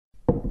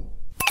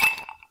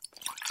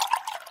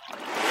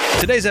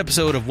Today's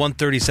episode of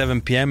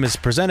 1:37 p.m. is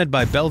presented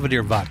by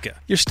Belvedere Vodka.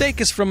 Your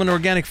steak is from an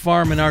organic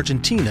farm in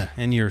Argentina,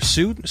 and your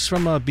suit is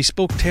from a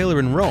bespoke tailor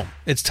in Rome.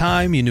 It's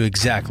time you knew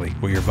exactly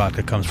where your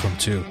vodka comes from,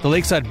 too. The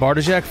Lakeside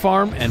Bardajac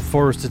Farm and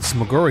Forested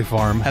Smagori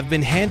Farm have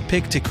been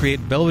handpicked to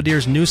create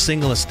Belvedere's new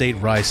single estate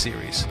rye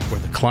series, where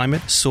the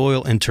climate,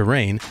 soil, and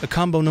terrain, a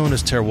combo known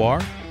as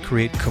terroir,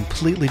 create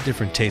completely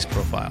different taste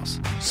profiles.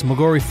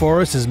 Smagori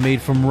Forest is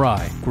made from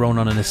rye, grown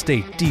on an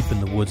estate deep in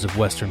the woods of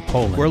western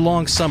Poland, where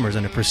long summers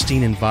and a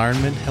pristine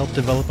environment help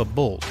develop a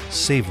bold,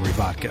 savory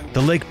vodka.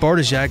 The Lake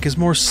Bardajac is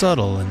more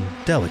subtle and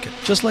delicate,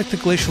 just like the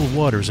glacial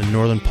waters in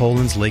northern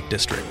Poland's Lake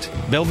District.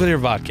 Belvedere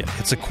Vodka,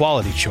 it's a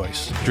quality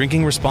choice.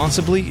 Drinking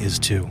responsibly is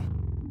too.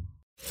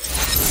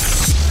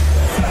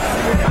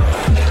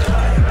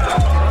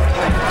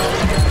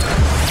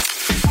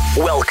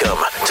 Welcome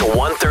to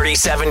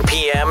 1:37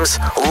 p.m.'s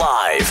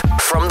Live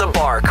from the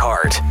Bar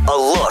Cart. A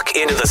look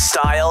into the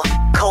style,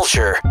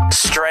 culture,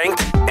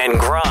 strength, and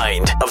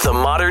grind of the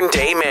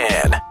modern-day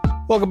man.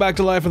 Welcome back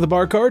to Live from the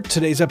Bar Cart.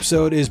 Today's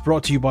episode is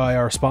brought to you by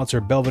our sponsor,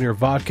 Belvedere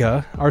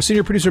Vodka. Our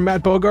senior producer,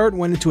 Matt Bogart,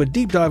 went into a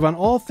deep dive on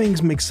all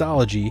things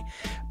mixology,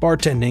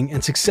 bartending,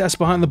 and success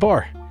behind the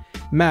bar.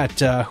 Matt,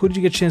 who did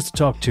you get a chance to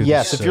talk to?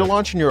 Yes, if you're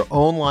launching your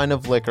own line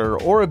of liquor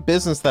or a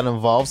business that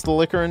involves the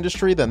liquor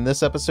industry, then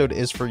this episode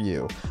is for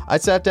you. I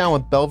sat down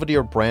with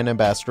Belvedere brand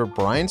ambassador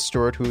Brian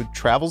Stewart, who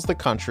travels the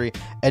country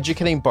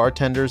educating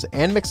bartenders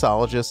and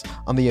mixologists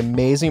on the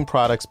amazing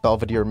products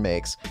Belvedere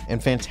makes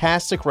and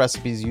fantastic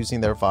recipes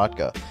using their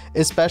vodka,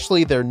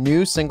 especially their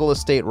new single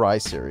estate rye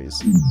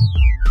series.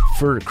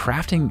 For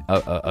crafting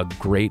a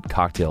great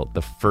cocktail,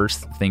 the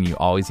first thing you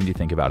always need to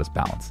think about is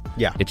balance.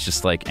 Yeah. It's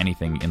just like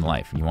anything in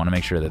life. You want to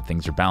make sure that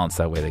things are balanced.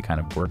 That way they kind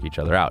of work each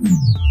other out.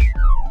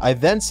 I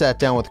then sat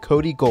down with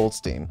Cody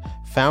Goldstein,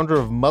 founder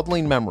of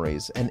Muddling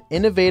Memories, an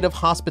innovative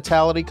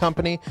hospitality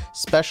company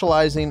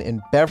specializing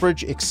in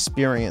beverage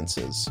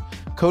experiences.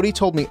 Cody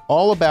told me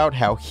all about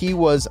how he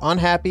was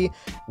unhappy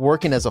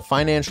working as a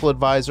financial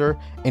advisor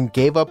and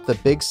gave up the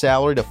big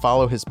salary to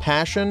follow his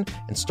passion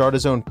and start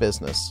his own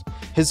business.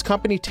 His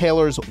company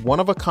tailors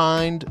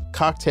one-of-a-kind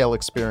cocktail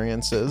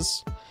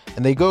experiences,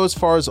 and they go as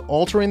far as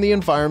altering the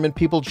environment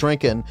people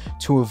drink in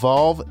to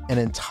evolve an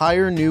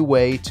entire new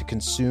way to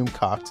consume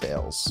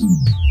cocktails.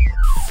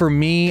 For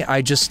me,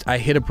 I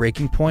hit a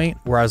breaking point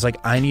where I was like,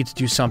 I need to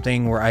do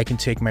something where I can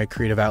take my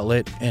creative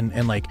outlet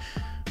and like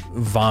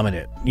vomit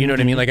it. You know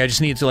what I mean? Like I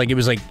just needed to, like, it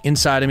was like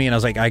inside of me and I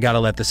was like, I got to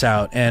let this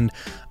out. And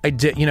I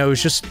did,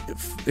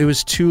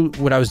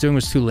 what I was doing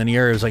was too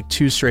linear. It was like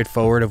too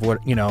straightforward of what,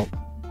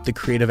 the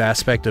creative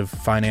aspect of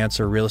finance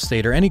or real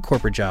estate or any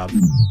corporate job.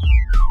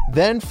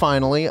 Then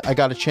finally, I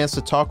got a chance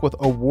to talk with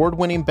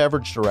award-winning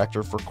beverage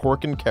director for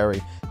Cork and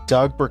Kerry,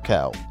 Doug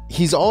Brickel.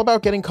 He's all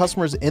about getting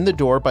customers in the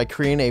door by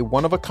creating a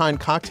one-of-a-kind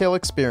cocktail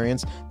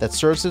experience that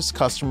serves his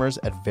customers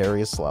at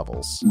various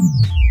levels.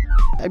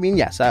 I mean,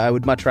 yes, I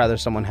would much rather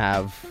someone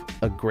have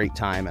a great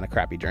time and a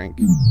crappy drink.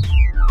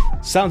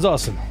 Sounds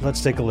awesome.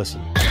 Let's take a listen.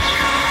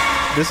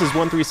 This is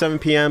 1:37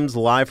 p.m.'s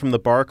Live from the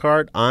Bar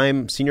Cart.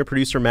 I'm senior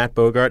producer Matt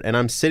Bogart, and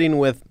I'm sitting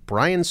with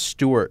Brian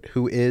Stewart,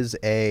 who is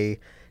a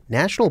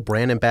national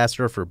brand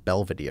ambassador for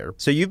Belvedere.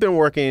 So you've been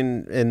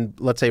working in,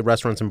 let's say,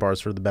 restaurants and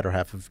bars for the better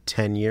half of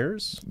 10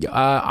 years?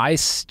 I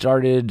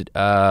started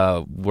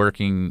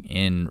working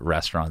in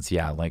restaurants,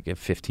 like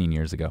 15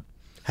 years ago.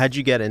 How'd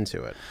you get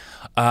into it?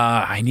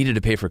 I needed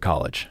to pay for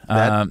college.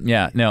 I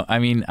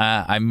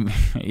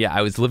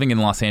was living in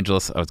Los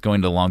Angeles. I was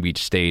going to Long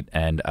Beach State,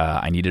 and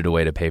I needed a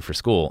way to pay for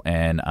school.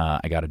 And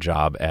I got a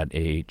job at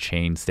a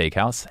chain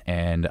steakhouse,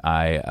 and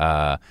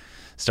I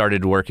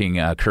started working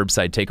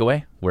curbside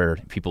takeaway, where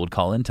people would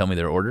call in, tell me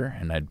their order,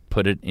 and I'd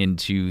put it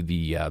into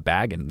the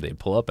bag, and they'd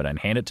pull up, and I'd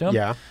hand it to them.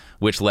 Yeah.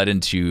 Which led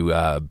into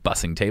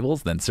bussing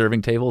tables, then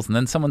serving tables, and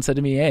then someone said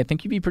to me, "Hey, I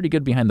think you'd be pretty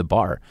good behind the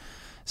bar."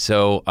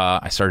 So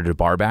I started to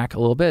bar back a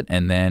little bit,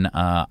 and then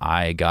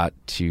I got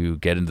to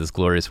get into this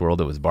glorious world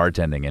that was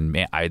bartending, and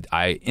man,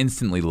 I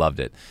instantly loved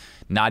it.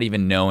 Not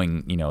even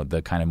knowing,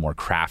 the kind of more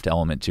craft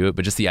element to it,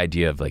 but just the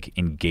idea of like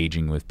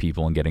engaging with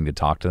people and getting to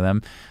talk to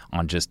them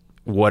on just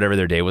whatever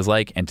their day was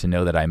like, and to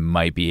know that I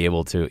might be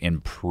able to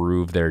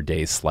improve their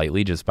day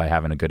slightly just by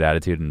having a good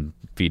attitude and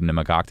feeding them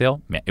a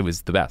cocktail. Man, it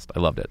was the best. I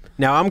loved it.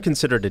 Now, I'm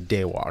considered a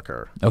day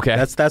walker. Okay.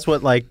 That's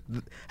what, like,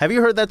 have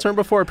you heard that term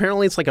before?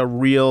 Apparently it's like a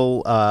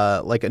real,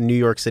 like a New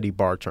York City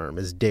bar term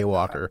is day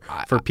walker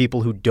for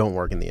people who don't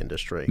work in the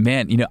industry.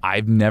 Man,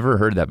 I've never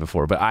heard that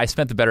before, but I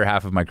spent the better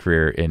half of my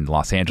career in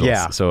Los Angeles.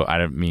 Yeah. So I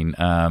don't mean,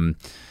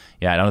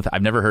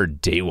 I've never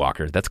heard day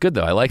walker. That's good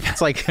though. I like that.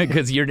 It's like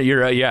because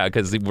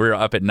because we're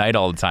up at night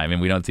all the time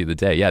and we don't see the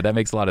day. Yeah, that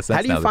makes a lot of sense.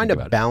 How do you find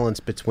a balance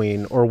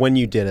between, or when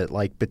you did it,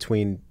 like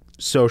between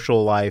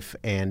social life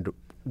and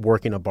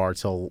working a bar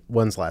till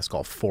when's last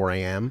call? 4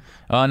 a.m.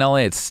 In LA,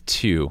 it's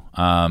 2.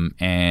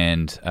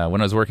 And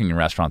when I was working in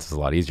restaurants, it was a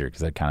lot easier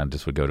because I kind of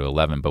just would go to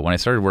 11. But when I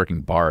started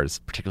working bars,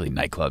 particularly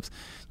nightclubs,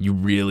 you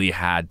really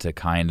had to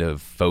kind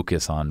of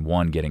focus on,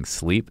 one, getting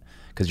sleep,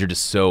 because you're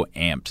just so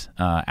amped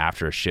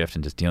after a shift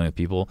and just dealing with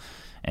people.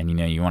 and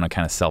you want to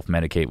kind of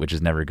self-medicate, which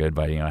is never good,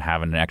 by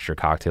having an extra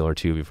cocktail or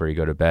two before you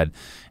go to bed,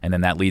 and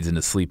then that leads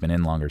into sleeping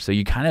in longer. So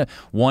you kind of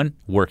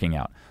working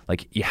out.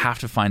 Like, you have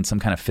to find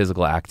some kind of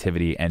physical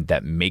activity and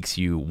that makes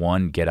you,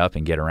 one, get up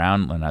and get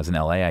around. When I was in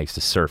LA, I used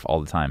to surf all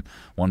the time.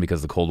 One,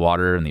 because the cold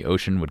water and the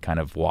ocean would kind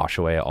of wash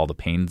away all the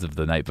pains of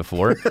the night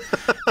before,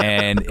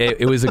 and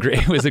it was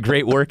a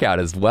great workout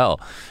as well.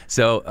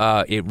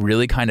 So it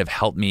really kind of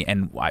helped me,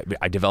 and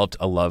I developed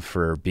a love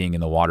for being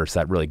in the water.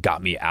 So that really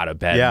got me out of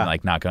bed, and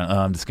like not going,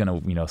 I'm just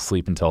going to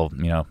sleep until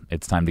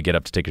it's time to get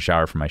up to take a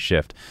shower for my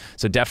shift.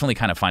 So definitely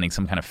kind of finding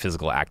some kind of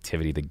physical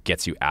activity that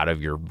gets you out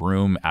of your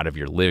room, out of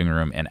your living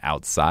room, and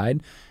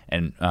outside,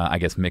 and I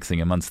guess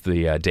mixing amongst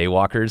the day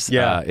walkers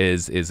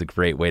is a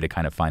great way to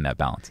kind of find that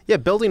balance. Yeah,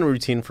 building a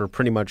routine for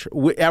pretty much at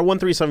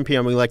 1:37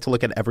 p.m. we like to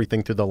look at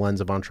everything through the lens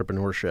of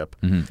entrepreneurship.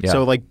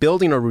 So like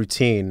building a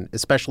routine,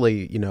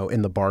 especially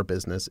in the bar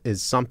business,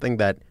 is something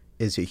that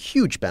is a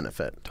huge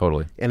benefit.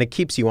 Totally. And it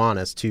keeps you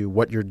honest to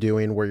what you're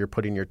doing, where you're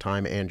putting your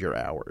time and your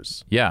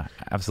hours. Yeah,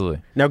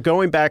 absolutely. Now,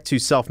 going back to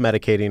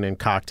self-medicating and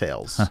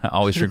cocktails.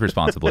 Always drink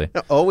responsibly.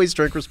 Always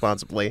drink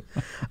responsibly.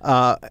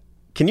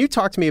 Can you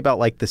talk to me about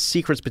like the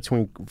secrets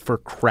for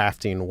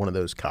crafting one of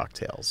those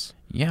cocktails?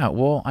 Yeah,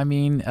 well, I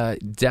mean,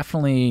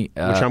 definitely. Which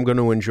I'm going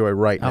to enjoy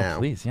right now. Oh,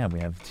 please. Yeah, we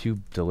have 2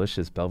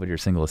 delicious Belvedere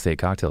single estate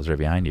cocktails right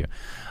behind you.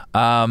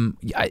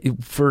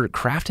 For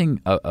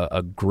crafting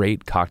a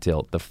great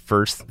cocktail, the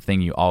first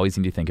thing you always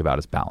need to think about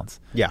is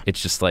balance. Yeah.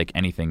 It's just like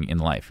anything in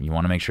life. You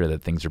want to make sure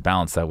that things are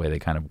balanced. That way they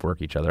kind of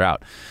work each other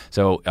out.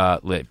 So,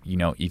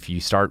 if you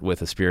start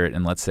with a spirit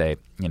and let's say,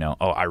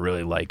 I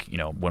really like,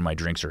 when my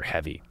drinks are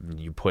heavy,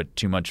 you put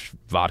too much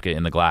vodka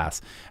in the glass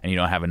and you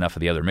don't have enough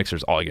of the other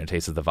mixers, all you're going to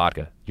taste is the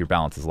vodka. Your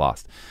balance is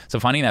lost. So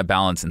finding that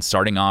balance and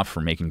starting off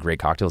for making great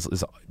cocktails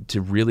is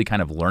to really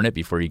kind of learn it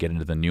before you get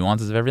into the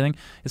nuances of everything,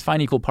 is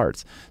find equal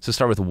parts. So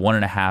start with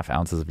 1.5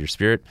 ounces of your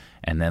spirit,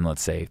 and then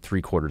let's say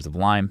 3/4 of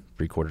lime,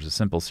 3/4 of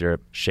simple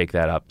syrup, shake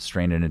that up,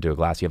 strain it into a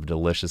glass. You have a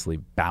deliciously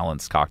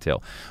balanced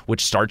cocktail,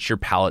 which starts your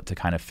palate to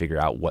kind of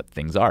figure out what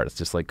things are. It's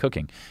just like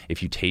cooking.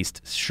 If you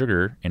taste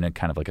sugar in a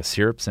kind of like a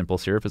syrup, simple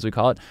syrup as we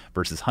call it,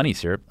 versus honey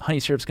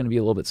syrup's going to be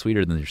a little bit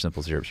sweeter than your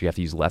simple syrup, so you have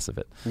to use less of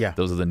it. Yeah.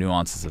 Those are the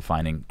nuances of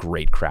finding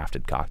great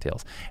crafted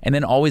cocktails. And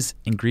then always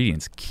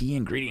ingredients. Key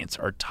ingredients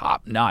are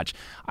top notch.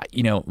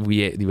 We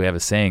have a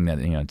saying that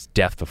it's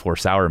death before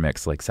sour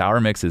mix. Like,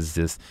 sour mix is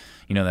just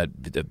that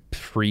the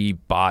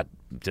pre-bought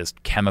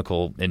just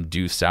chemical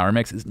induced sour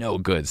mix is no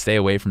good. Stay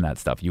away from that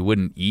stuff. You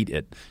wouldn't eat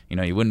it.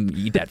 You wouldn't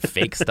eat that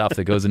fake stuff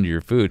that goes into your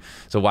food.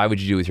 So why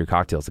would you do it with your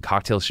cocktails? The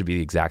cocktails should be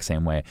the exact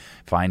same way.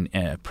 Find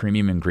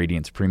premium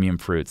ingredients, premium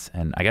fruits.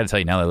 And I got to tell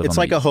you, now that I live it's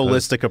on like the a East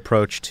Coast, holistic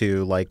approach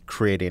to like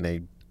creating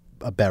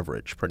a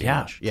beverage, pretty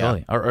much. Yeah,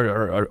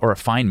 totally. Or a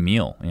fine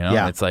meal.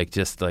 Yeah. It's like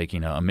just like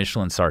a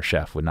Michelin star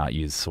chef would not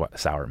use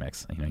sour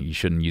mix. You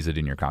shouldn't use it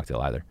in your cocktail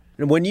either.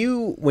 And when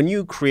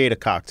you create a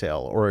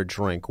cocktail or a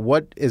drink,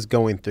 what is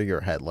going through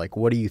your head? Like,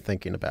 what are you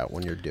thinking about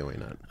when you're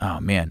doing it? Oh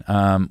man,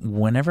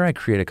 whenever I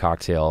create a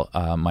cocktail,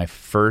 my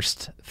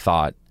first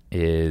thought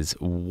is,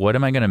 what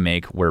am I going to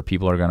make where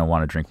people are going to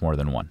want to drink more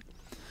than one?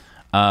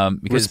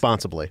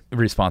 Responsibly.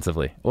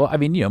 Well, I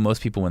mean,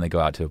 most people when they go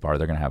out to a bar,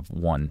 they're going to have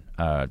 1,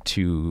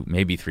 2,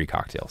 maybe 3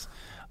 cocktails.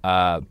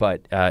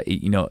 But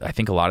I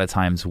think a lot of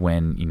times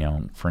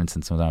when, for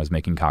instance, when I was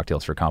making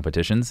cocktails for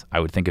competitions, I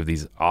would think of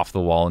these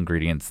off-the-wall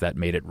ingredients that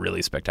made it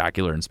really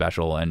spectacular and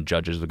special, and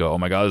judges would go, oh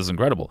my God, this is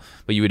incredible.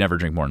 But you would never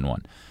drink more than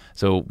 1.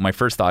 So my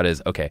first thought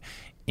is, okay,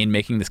 in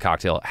making this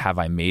cocktail, have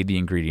I made the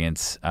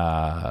ingredients,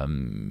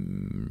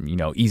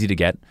 easy to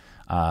get,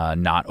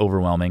 not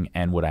overwhelming,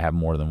 and would I have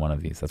more than one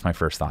of these? That's my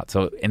first thought.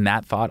 So in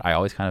that thought, I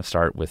always kind of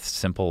start with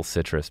simple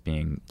citrus,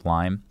 being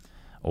lime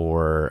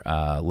or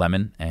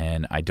lemon,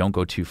 and I don't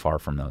go too far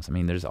from those. I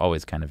mean, there's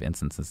always kind of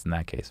instances in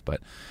that case, but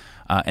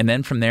and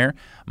then from there,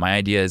 my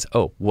idea is,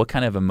 what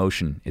kind of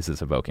emotion is this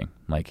evoking?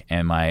 Like,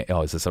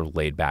 is this a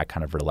laid back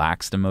kind of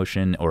relaxed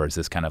emotion, or is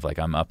this kind of like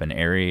I'm up and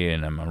airy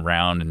and I'm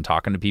around and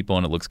talking to people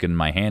and it looks good in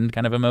my hand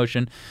kind of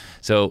emotion?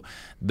 So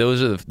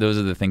those are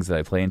the things that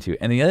I play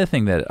into. And the other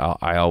thing that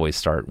I always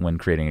start when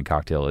creating a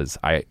cocktail is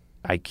I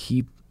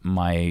keep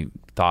my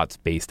thoughts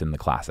based in the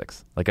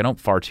classics. Like, I don't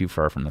far too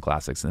far from the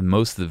classics. And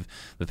most of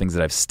the things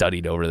that I've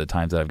studied over the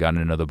times that I've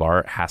gotten into the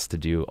bar has to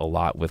do a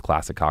lot with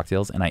classic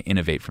cocktails, and I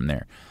innovate from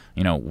there.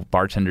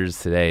 Bartenders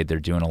today, they're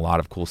doing a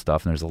lot of cool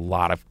stuff, and there's a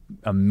lot of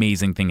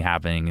amazing thing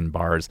happening in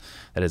bars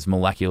that is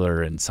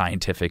molecular and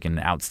scientific and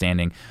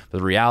outstanding. But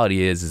the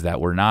reality is that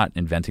we're not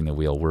inventing the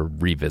wheel, we're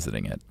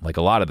revisiting it. Like,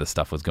 a lot of this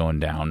stuff was going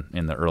down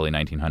in the early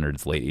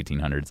 1900s, late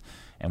 1800s,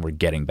 and we're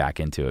getting back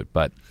into it.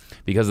 But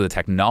because of the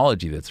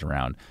technology that's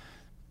around,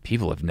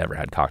 people have never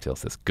had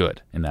cocktails this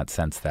good, in that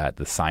sense that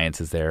the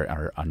science is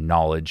there, our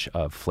knowledge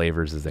of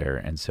flavors is there,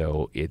 and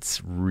so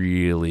it's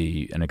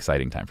really an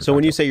exciting time for So cocktails.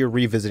 when you say you're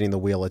revisiting the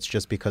wheel, it's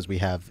just because we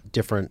have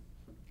different,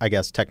 I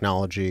guess,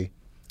 technology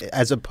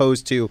as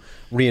opposed to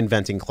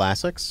reinventing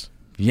classics?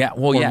 Yeah,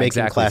 well, Or yeah, making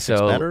exactly. classics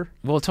So, better?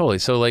 well, totally.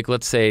 So, like,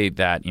 let's say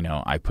that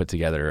I put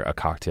together a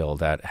cocktail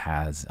that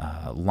has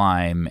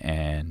lime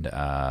and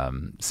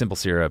simple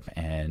syrup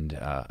and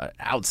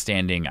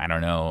outstanding,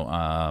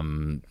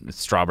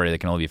 strawberry that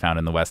can only be found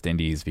in the West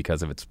Indies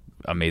because of its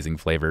amazing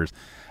flavors,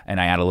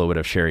 and I add a little bit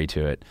of sherry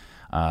to it.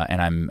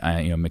 And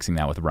I'm mixing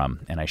that with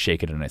rum, and I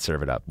shake it and I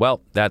serve it up.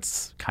 Well,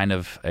 that's kind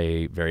of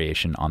a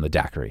variation on the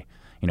daiquiri.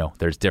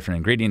 There's different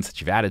ingredients that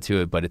you've added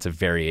to it, but it's a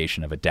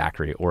variation of a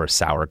daiquiri or a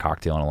sour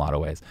cocktail in a lot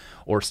of ways,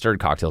 or stirred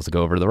cocktails that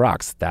go over the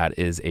rocks. That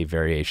is a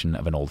variation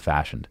of an old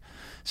fashioned.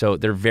 So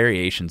they're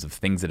variations of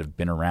things that have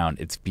been around.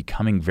 It's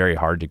becoming very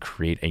hard to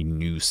create a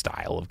new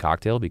style of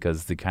cocktail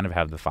because they kind of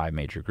have the 5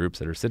 major groups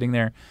that are sitting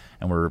there,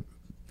 and we're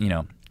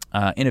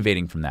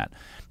innovating from that.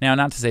 Now,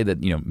 not to say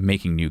that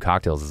making new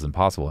cocktails is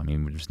impossible. I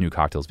mean, there's new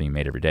cocktails being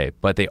made every day,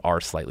 but they are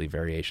slightly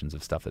variations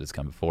of stuff that has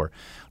come before.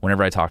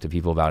 Whenever I talk to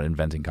people about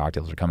inventing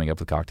cocktails or coming up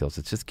with cocktails,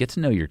 it's just get to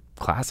know your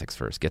classics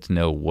first. Get to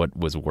know what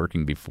was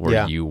working before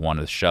you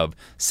want to shove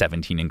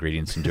 17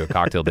 ingredients into a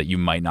cocktail that you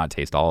might not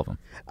taste all of them.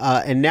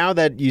 And now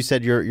that you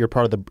said you're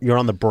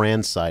on the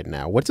brand side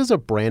now, what does a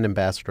brand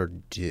ambassador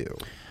do?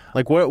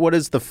 Like, what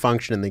is the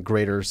function in the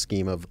greater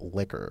scheme of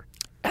liquor?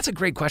 That's a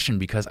great question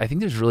because I think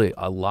there's really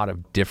a lot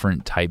of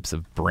different types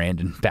of brand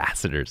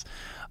ambassadors.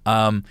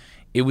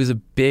 It was a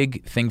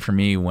big thing for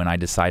me when I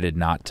decided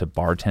not to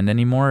bartend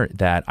anymore,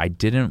 that I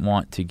didn't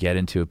want to get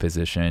into a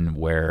position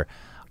where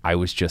I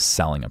was just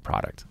selling a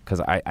product. Because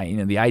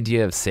the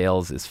idea of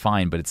sales is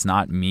fine, but it's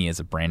not me as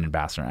a brand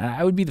ambassador. And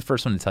I would be the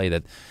first one to tell you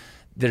that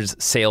there's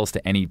sales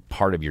to any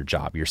part of your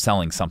job. You're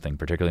selling something,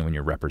 particularly when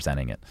you're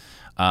representing it.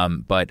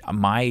 But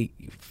my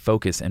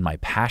focus and my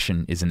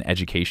passion is in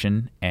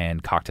education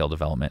and cocktail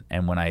development.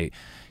 And when I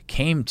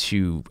came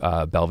to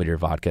Belvedere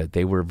Vodka,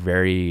 they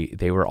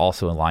were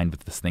also aligned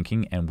with this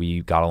thinking, and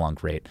we got along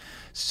great.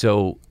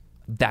 So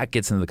that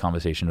gets into the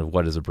conversation of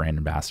what does a brand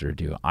ambassador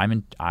do?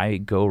 I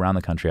go around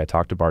the country. I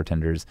talk to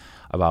bartenders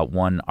about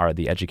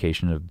the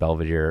education of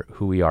Belvedere,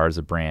 who we are as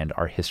a brand,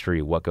 our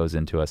history, what goes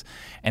into us.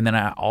 And then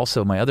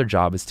my other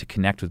job is to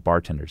connect with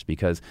bartenders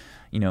because,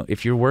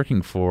 if you're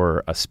working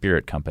for a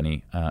spirit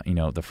company,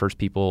 the first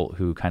people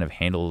who kind of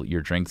handle your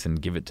drinks and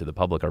give it to the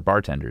public are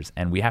bartenders.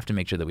 And we have to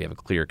make sure that we have a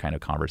clear kind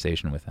of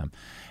conversation with them.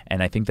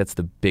 And I think that's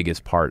the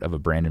biggest part of a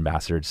brand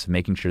ambassador, just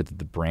making sure that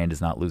the brand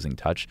is not losing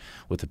touch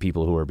with the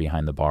people who are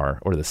behind the bar,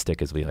 or the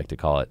stick as we like to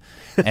call it,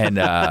 and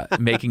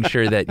making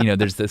sure that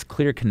there's this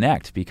clear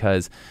connect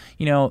because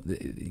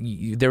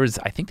there was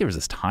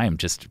this time,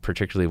 just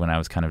particularly when I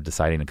was kind of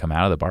deciding to come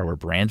out of the bar, where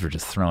brands were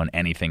just throwing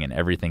anything and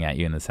everything at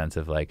you in the sense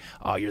of like,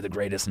 oh, you're the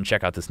greatest and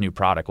check out this new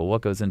product. Well,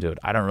 what goes into it?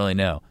 I don't really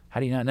know. How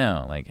do you not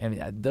know? Like, I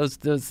mean, those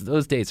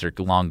days are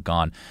long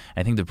gone.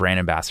 I think the brand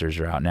ambassadors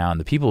are out now, and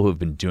the people who have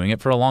been doing it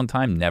for a long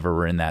time never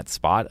were in that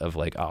spot of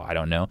like, oh, I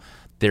don't know.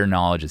 Their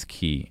knowledge is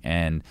key,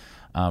 and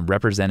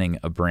representing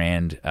a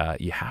brand,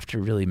 you have to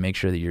really make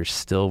sure that you're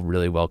still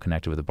really well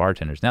connected with the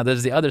bartenders. Now,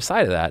 there's the other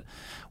side of that,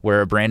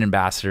 where a brand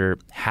ambassador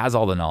has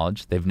all the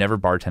knowledge. They've never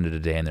bartended a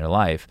day in their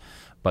life,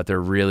 but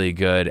they're really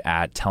good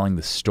at telling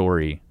the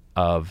story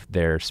of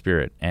their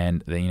spirit.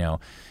 And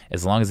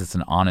as long as it's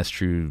an honest,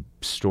 true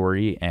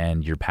story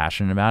and you're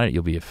passionate about it,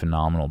 you'll be a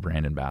phenomenal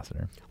brand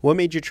ambassador. What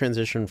made you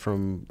transition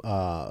from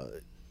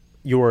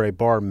you were a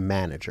bar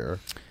manager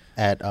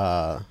at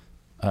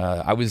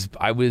I was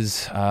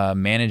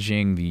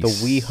managing the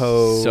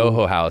WeHo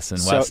Soho House in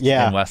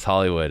West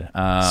Hollywood.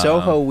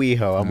 Soho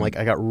WeHo. I'm like,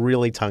 I got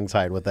really tongue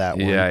tied with that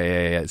one.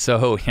 Yeah.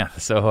 Soho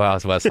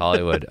House, West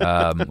Hollywood,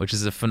 which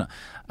is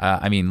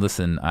I mean,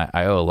 listen,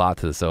 I owe a lot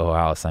to the Soho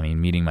House. I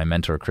mean, meeting my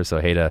mentor, Chris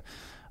Ojeda,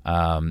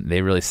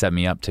 they really set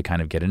me up to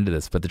kind of get into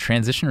this. But the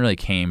transition really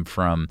came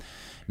from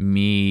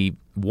me.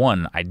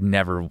 One, I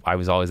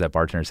was always that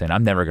bartender saying,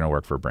 I'm never going to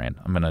work for a brand.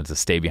 I'm going to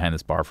just stay behind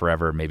this bar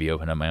forever, maybe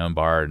open up my own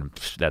bar, and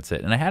that's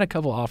it. And I had a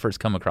couple offers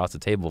come across the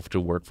table to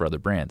work for other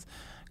brands,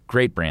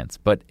 great brands,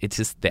 but it's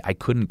just that I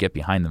couldn't get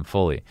behind them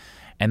fully.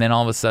 And then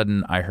all of a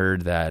sudden, I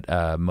heard that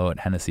Moet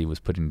Hennessy was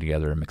putting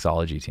together a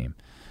mixology team.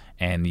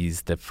 And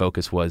the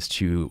focus was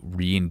to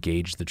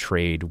re-engage the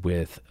trade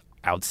with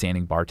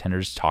outstanding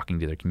bartenders talking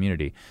to their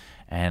community.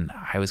 And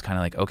I was kind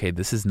of like, okay,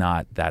 this is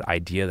not that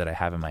idea that I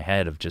have in my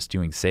head of just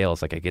doing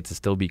sales. Like, I get to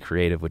still be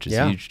creative, which is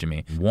huge to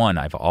me. One,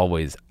 I've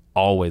always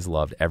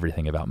loved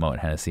everything about Moet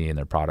Hennessy and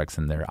their products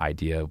and their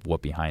idea of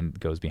what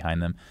goes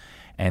behind them.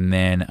 And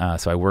then,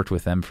 so I worked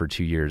with them for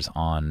 2 years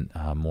on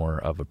more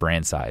of a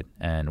brand side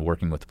and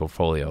working with the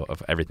portfolio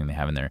of everything they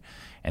have in there.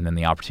 And then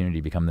the opportunity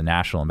to become the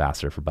national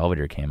ambassador for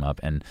Belvedere came up.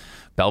 And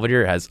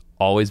Belvedere has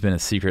always been a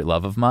secret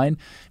love of mine,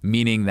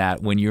 meaning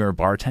that when you're a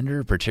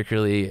bartender,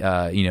 particularly,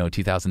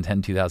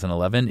 2010,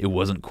 2011, it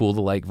wasn't cool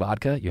to like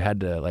vodka. You had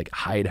to like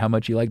hide how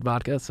much you liked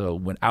vodka. So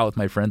when out with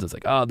my friends, I was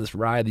like, oh, this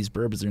rye, these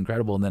bourbons are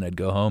incredible. And then I'd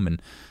go home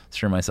and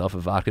stir myself a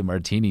vodka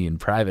martini in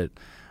private.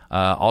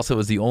 Also, it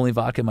was the only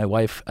vodka my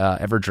wife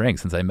ever drank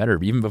since I met her,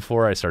 even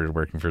before I started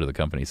working for the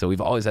company. So we've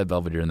always had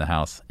Belvedere in the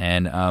house.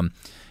 And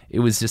it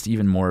was just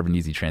even more of an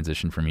easy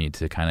transition for me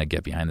to kind of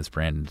get behind this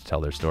brand and to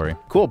tell their story.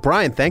 Cool.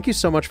 Brian, thank you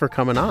so much for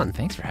coming on.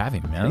 Thanks for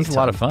having me, man. This was a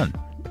lot of fun.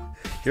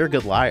 You're a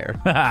good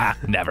liar.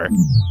 Never.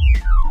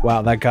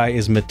 Wow, that guy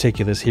is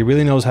meticulous. He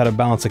really knows how to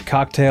balance a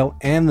cocktail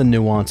and the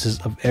nuances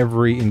of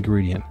every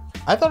ingredient.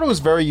 I thought it was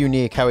very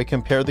unique how he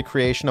compared the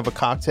creation of a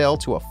cocktail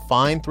to a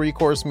fine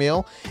 3-course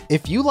meal.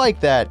 If you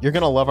like that, you're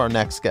going to love our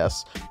next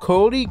guest.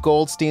 Cody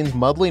Goldstein's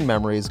Muddling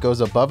Memories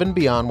goes above and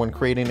beyond when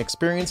creating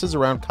experiences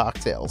around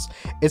cocktails.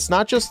 It's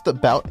not just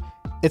about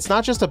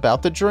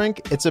the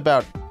drink, it's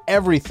about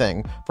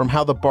everything from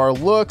how the bar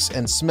looks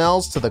and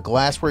smells to the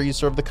glassware you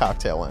serve the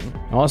cocktail in.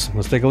 Awesome.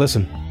 Let's take a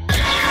listen.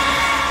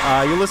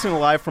 You're listening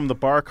live from the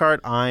Bar Cart.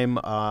 I'm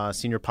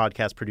senior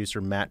podcast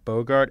producer Matt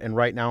Bogart, and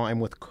right now I'm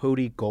with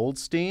Cody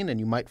Goldstein, and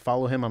you might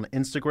follow him on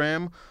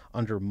Instagram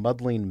under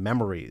Muddling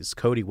Memories.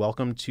 Cody,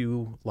 welcome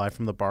to Live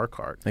from the Bar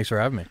Cart. Thanks for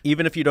having me.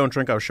 Even if you don't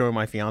drink, I was showing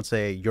my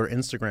fiance your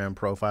Instagram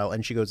profile,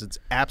 and she goes, it's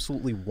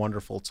absolutely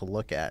wonderful to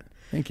look at.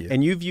 Thank you.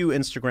 And you view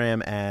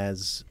Instagram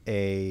as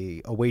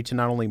a way to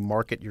not only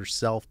market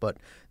yourself, but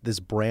this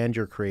brand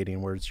you're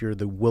creating where you're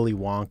the Willy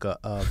Wonka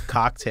of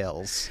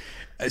cocktails.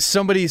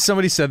 Somebody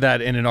said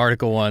that in an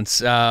article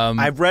once.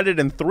 I've read it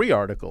in 3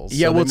 articles.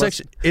 Yeah, so well,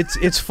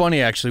 it's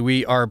funny actually.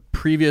 We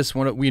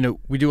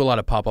do a lot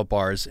of pop-up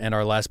bars, and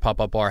our last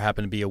pop-up bar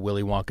happened to be a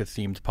Willy Wonka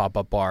themed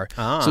pop-up bar.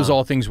 So it was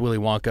all things Willy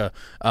Wonka.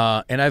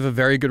 And I have a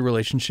very good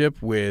relationship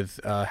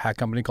with a hat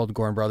company called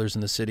Gorin Brothers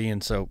in the city,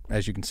 and so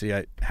as you can see,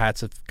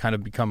 hats have kind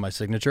of become my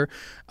signature.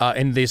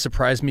 And they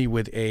surprised me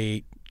with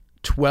a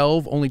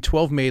only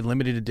 12 made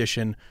limited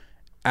edition,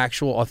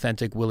 actual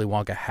authentic Willy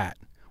Wonka hat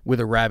with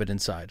a rabbit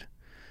inside.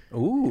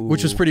 Ooh.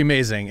 Which was pretty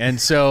amazing.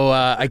 And so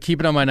I keep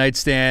it on my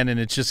nightstand, and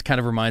it just kind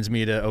of reminds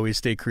me to always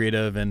stay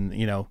creative and,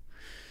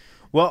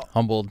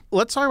 humbled.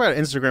 Let's talk about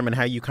Instagram and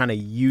how you kind of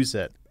use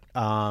it.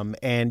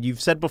 And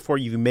you've said before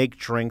you make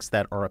drinks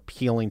that are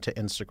appealing to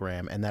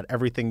Instagram and that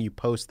everything you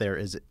post there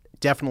is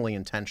definitely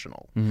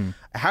intentional. Mm-hmm.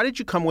 How did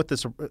you come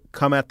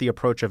at the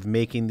approach of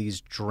making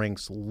these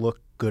drinks look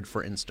good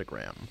for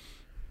Instagram?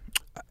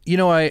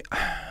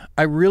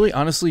 I really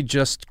honestly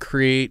just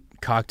create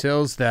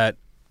cocktails that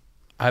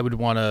I would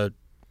want to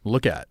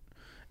look at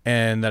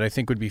and that I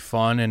think would be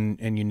fun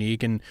and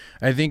unique. And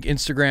I think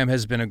Instagram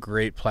has been a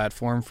great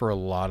platform for a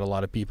lot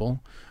of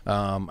people.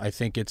 I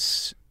think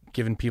it's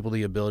given people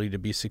the ability to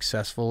be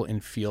successful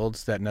in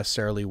fields that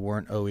necessarily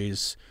weren't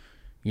always,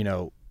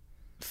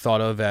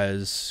 thought of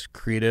as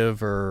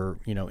creative or,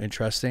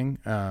 interesting.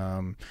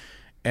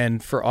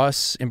 And for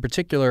us in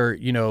particular,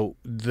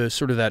 the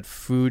sort of that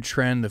food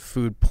trend, the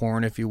food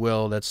porn, if you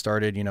will, that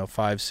started,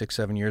 5, 6,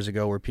 7 years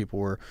ago, where people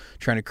were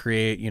trying to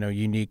create,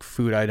 unique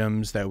food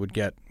items that would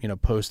get,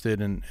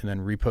 posted and then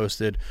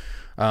reposted.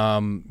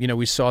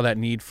 We saw that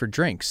need for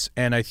drinks.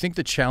 And I think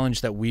the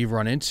challenge that we've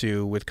run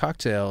into with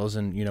cocktails,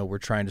 and, we're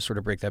trying to sort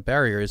of break that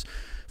barrier, is,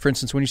 for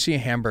instance, when you see a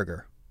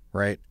hamburger,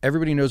 right?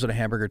 Everybody knows what a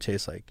hamburger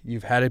tastes like.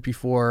 You've had it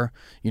before.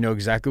 You know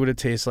exactly what it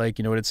tastes like.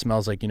 You know what it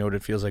smells like. You know what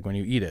it feels like when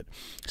you eat it.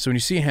 So when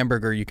you see a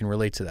hamburger, you can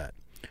relate to that.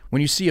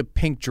 When you see a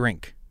pink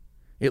drink,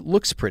 it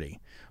looks pretty,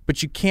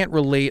 but you can't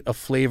relate a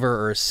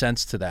flavor or a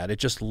sense to that. It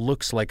just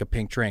looks like a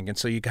pink drink. And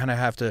so you kind of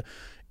have to,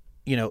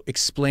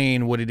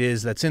 explain what it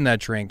is that's in that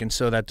drink. And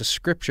so that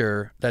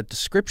description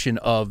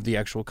of the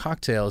actual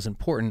cocktail is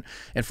important.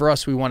 And for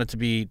us, we want it to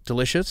be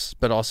delicious,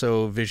 but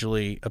also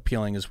visually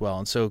appealing as well.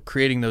 And so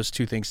creating those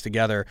two things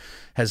together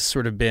has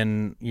sort of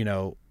been,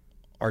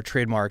 our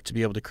trademark, to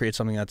be able to create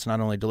something that's not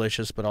only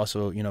delicious, but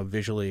also,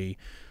 visually,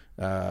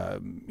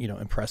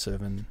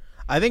 impressive. And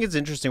I think it's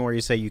interesting where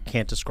you say you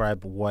can't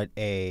describe what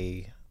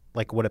a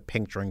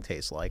pink drink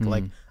tastes like. Mm-hmm.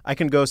 Like, I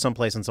can go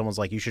someplace and someone's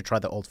like, you should try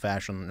the old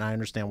fashioned, and I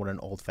understand what an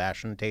old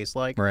fashioned tastes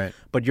like. Right.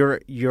 But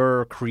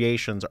your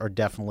creations are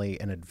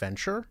definitely an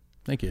adventure.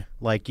 Thank you.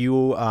 Like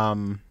you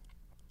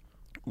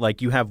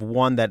have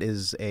one that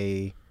is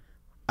I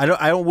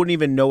wouldn't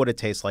even know what it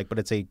tastes like, but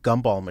it's a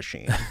gumball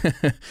machine.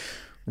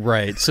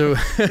 Right. So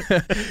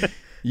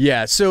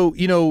yeah. So,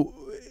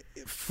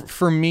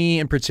 for me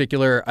in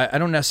particular, I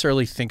don't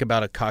necessarily think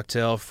about a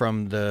cocktail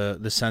from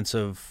the sense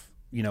of,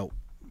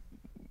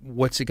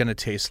 what's it going to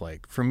taste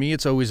like? For me,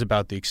 it's always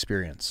about the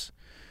experience,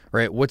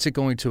 right? What's it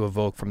going to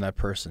evoke from that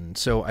person?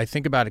 So I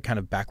think about it kind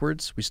of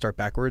backwards. We start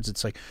backwards.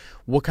 It's like,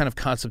 what kind of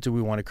concept do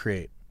we want to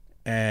create?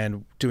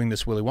 And doing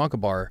this Willy Wonka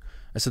bar,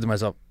 I said to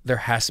myself, there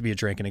has to be a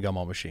drink in a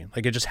gumball machine.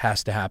 Like, it just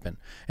has to happen.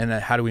 And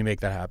then how do we make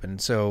that happen?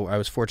 And so I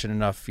was fortunate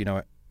enough,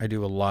 I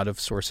do a lot of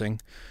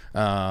sourcing.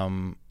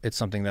 It's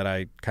something that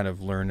I kind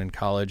of learned in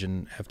college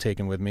and have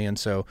taken with me. And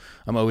so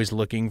I'm always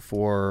looking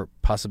for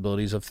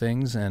possibilities of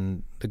things.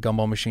 And the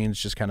gumball machines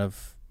just kind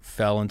of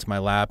fell into my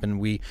lap. And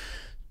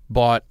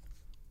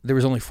there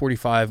was only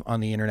 45 on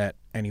the internet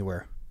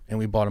anywhere. And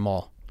we bought them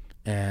all.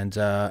 And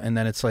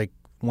then it's like,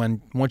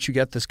 once you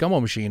get this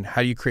gumball machine,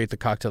 how do you create the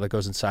cocktail that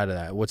goes inside of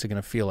that? What's it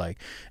going to feel like?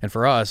 And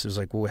for us, it was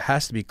like, well, it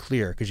has to be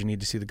clear because you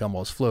need to see the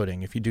gumballs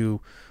floating. If you do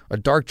a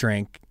dark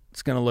drink,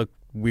 it's going to look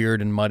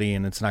weird and muddy,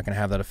 and it's not going to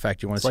have that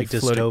effect. You want to see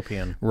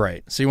dystopian,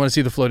 right? So you want to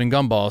see the floating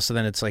gumball. So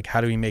then it's like,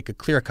 how do we make a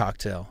clear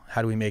cocktail?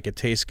 How do we make it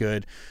taste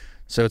good?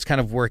 So it's kind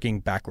of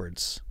working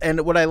backwards.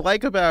 And what I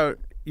like about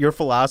your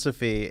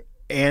philosophy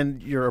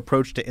and your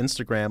approach to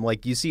Instagram.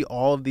 Like, you see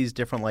all of these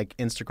different like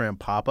Instagram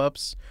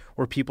pop-ups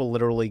where people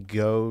literally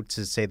go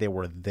to say they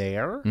were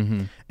there,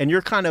 and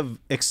you're kind of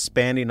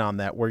expanding on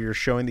that, where you're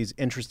showing these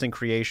interesting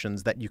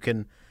creations that you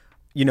can,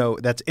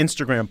 that's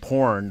Instagram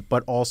porn,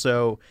 but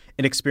also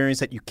an experience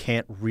that you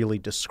can't really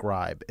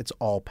describe. It's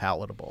all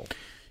palatable.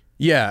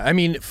 Yeah, I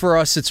mean, for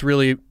us, it's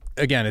really,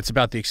 again, it's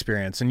about the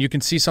experience. And you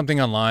can see something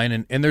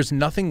online, and there's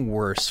nothing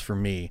worse for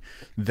me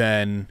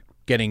than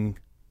getting,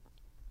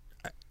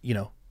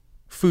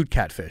 food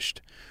catfished,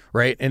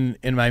 right? And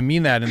I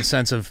mean that in the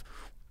sense of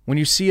when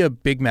you see a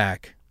Big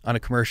Mac on a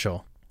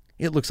commercial,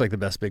 it looks like the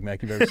best Big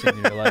Mac you've ever seen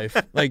in your life.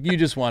 Like, you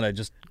just want to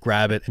just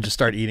grab it and just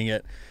start eating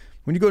it.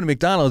 When you go to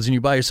McDonald's and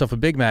you buy yourself a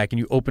Big Mac and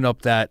you open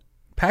up that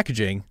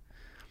packaging,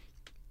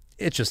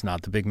 it's just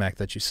not the Big Mac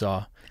that you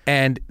saw.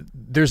 And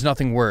there's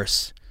nothing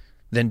worse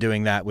than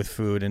doing that with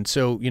food. And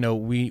so,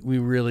 we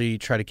really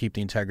try to keep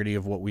the integrity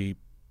of what we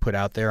put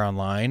out there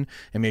online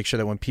and make sure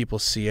that when people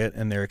see it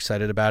and they're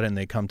excited about it and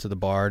they come to the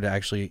bar to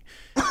actually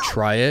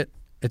try it,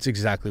 it's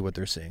exactly what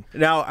they're seeing.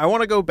 Now, I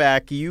want to go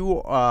back.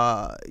 You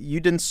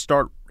didn't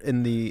start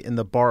in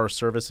the bar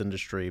service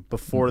industry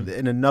before.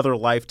 In another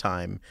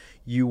lifetime,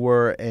 you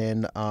were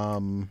in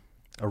a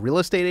real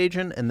estate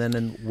agent and then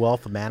in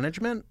wealth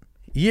management.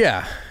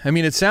 Yeah, I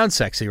mean, it sounds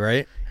sexy,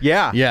 right?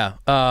 Yeah, yeah.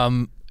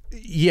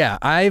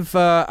 I've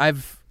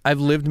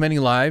lived many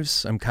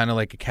lives. I'm kind of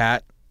like a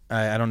cat.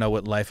 I don't know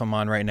what life I'm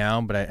on right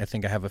now, but I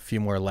think I have a few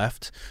more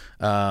left.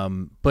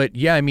 But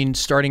yeah, I mean,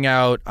 starting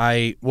out,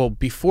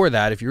 before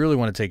that, if you really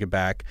want to take it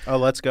back. Oh,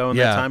 let's go in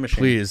that time machine.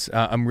 Please.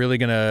 I'm really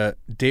going to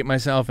date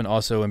myself and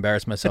also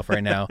embarrass myself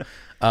right now.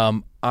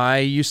 I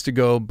used to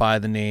go by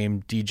the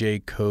name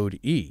DJ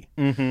Cody.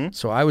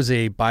 So I was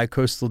a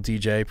bi-coastal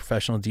DJ,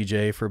 professional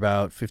DJ for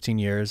about 15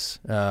 years.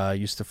 I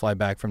used to fly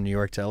back from New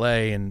York to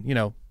LA,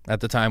 and,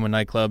 at the time when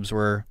nightclubs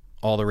were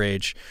all the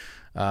rage,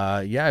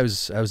 I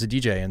was a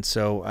DJ, and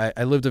so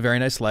I lived a very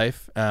nice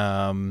life.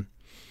 But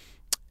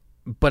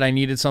I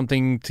needed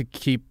something to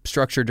keep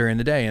structured during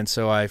the day, and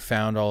so I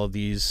found all of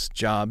these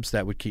jobs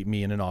that would keep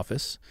me in an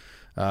office,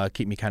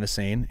 keep me kind of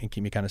sane, and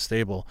keep me kind of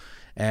stable.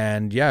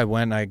 And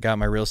I got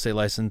my real estate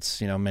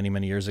license, many,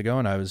 many years ago,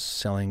 and I was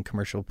selling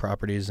commercial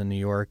properties in New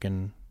York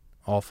and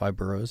all 5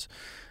 boroughs,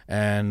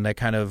 and that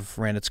kind of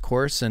ran its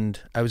course. And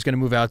I was going to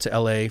move out to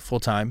LA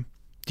full time,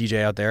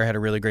 DJ out there. I had a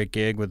really great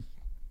gig with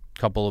a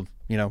couple of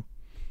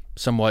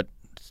somewhat,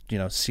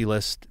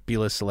 C-list,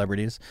 B-list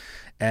celebrities.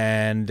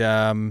 And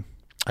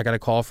I got a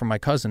call from my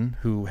cousin,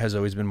 who has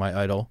always been my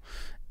idol.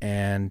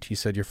 And he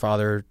said, "Your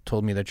father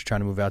told me that you're trying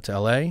to move out to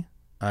LA.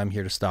 I'm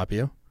here to stop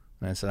you."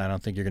 And I said, "I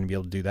don't think you're going to be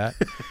able to do that."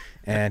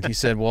 And he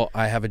said, "Well,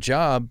 I have a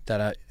job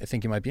that I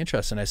think you might be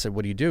interested in." I said,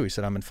 "What do you do?" He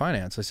said, "I'm in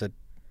finance." I said,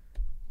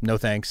 "No,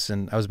 thanks."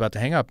 And I was about to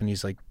hang up, and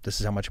he's like, "This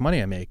is how much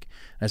money I make."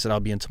 And I said, "I'll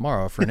be in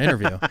tomorrow for an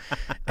interview."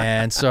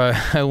 And so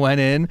I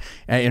went in,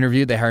 I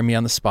interviewed. They hired me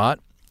on the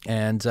spot.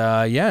 And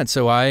and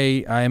so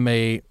I am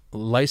a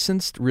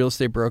licensed real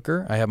estate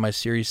broker. I have my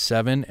Series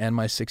 7 and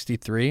my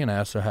 63, and I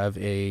also have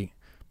a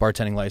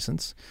bartending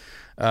license.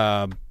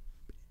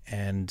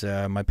 And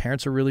my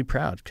parents are really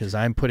proud because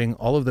I'm putting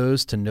all of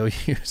those to no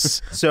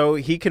use. So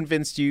he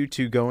convinced you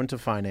to go into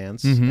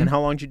finance. And how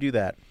long did you do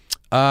that?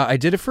 I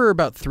did it for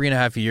about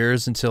 3.5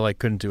 years until I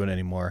couldn't do it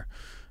anymore.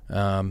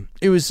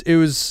 It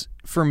was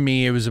for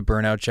me, it was a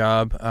burnout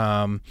job.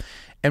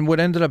 And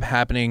what ended up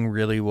happening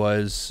really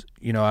was,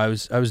 I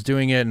was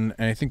doing it, and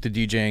I think the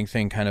DJing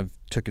thing kind of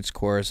took its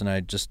course, and I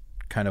just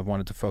kind of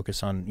wanted to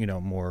focus on,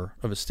 more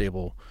of a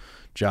stable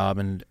job.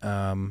 And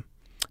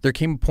there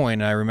came a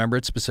point, and I remember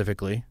it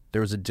specifically,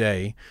 there was a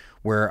day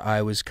where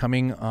I was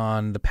coming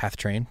on the PATH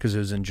train, because it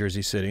was in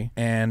Jersey City,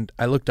 and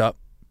I looked up,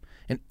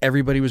 and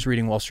everybody was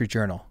reading Wall Street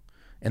Journal.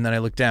 And then I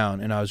looked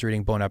down, and I was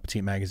reading Bon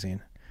Appetit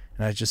magazine.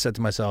 And I just said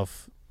to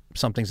myself,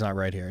 something's not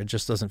right here. It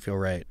just doesn't feel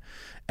right.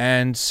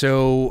 And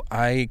so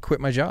I quit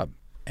my job,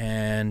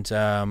 and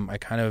I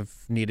kind of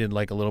needed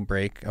like a little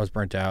break. I was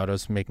burnt out. I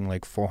was making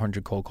like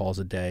 400 cold calls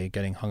a day,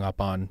 getting hung up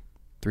on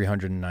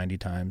 390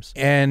 times.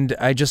 And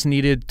I just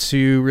needed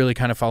to really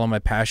kind of follow my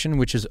passion,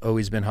 which has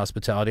always been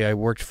hospitality. I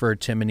worked for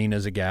Tim and Nina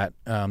Zagat,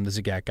 the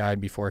Zagat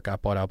Guide, before it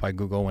got bought out by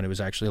Google, when it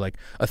was actually like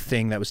a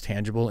thing that was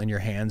tangible in your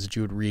hands that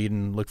you would read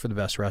and look for the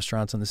best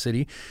restaurants in the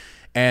city.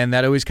 And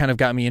that always kind of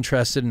got me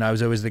interested, and I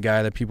was always the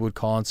guy that people would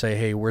call and say,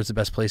 "Hey, where's the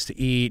best place to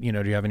eat? Do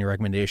you have any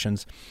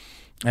recommendations?"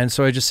 And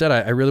so I just said,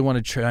 I really want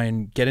to try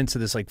and get into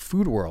this like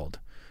food world,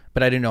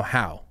 but I didn't know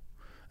how.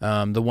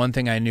 The one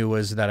thing I knew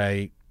was that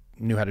I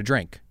knew how to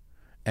drink.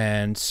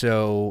 And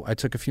so I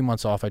took a few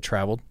months off. I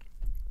traveled,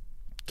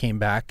 came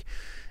back,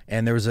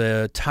 and there was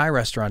a Thai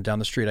restaurant down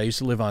the street. I used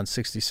to live on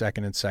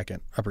 62nd and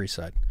 2nd, Upper East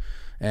Side.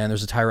 And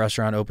there's a Thai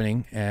restaurant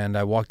opening, and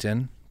I walked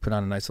in, put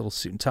on a nice little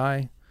suit and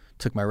tie,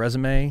 took my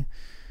resume,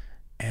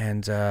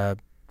 and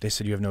they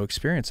said, "You have no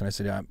experience." And I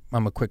said,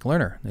 "I'm a quick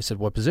learner." They said,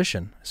 "What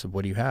position?" I said,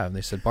 "What do you have?" And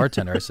they said,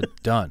 "Bartender." I said,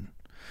 "Done."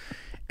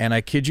 And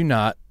I kid you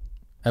not,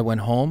 I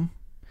went home,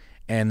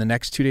 and the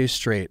next 2 days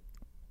straight,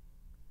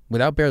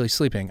 without barely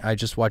sleeping, I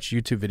just watch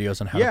YouTube videos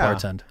on how to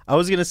bartend. I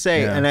was gonna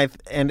say, Yeah.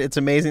 and it's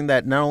amazing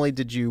that not only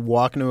did you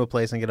walk into a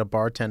place and get a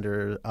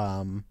bartender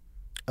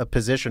a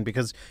position,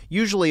 because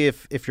usually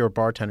if you're a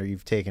bartender,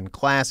 you've taken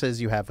classes,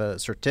 you have a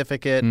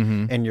certificate,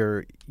 and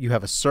you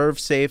have a serve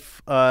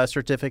safe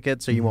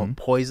certificate, so you won't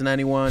poison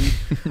anyone.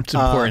 It's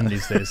important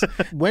these days.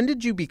 When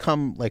did you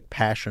become like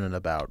passionate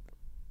about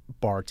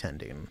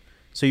bartending?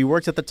 So you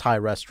worked at the Thai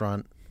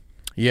restaurant.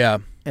 Yeah.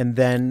 And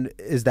then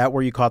is that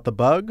where you caught the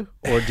bug,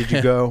 or did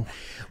you go?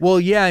 Well,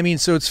 yeah, I mean,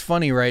 so it's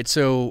funny, right?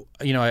 So,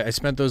 I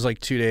spent those like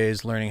 2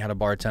 days learning how to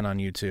bartend on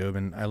YouTube,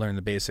 and I learned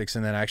the basics.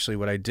 And then actually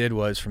what I did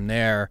was from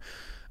there,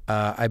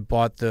 I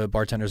bought the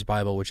Bartender's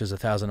Bible, which is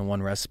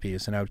 1,001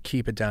 recipes, and I would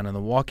keep it down in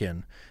the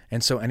walk-in.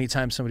 And so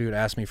anytime somebody would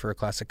ask me for a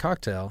classic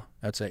cocktail,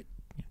 I'd say,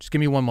 just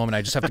give me one moment.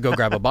 I just have to go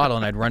grab a bottle,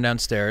 and I'd run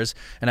downstairs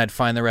and I'd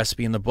find the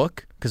recipe in the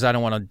book, because I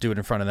don't want to do it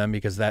in front of them,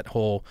 because that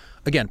whole,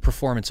 again,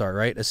 performance art,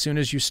 right? As soon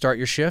as you start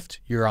your shift,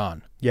 you're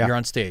on. Yeah. You're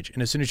on stage.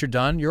 And as soon as you're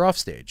done, you're off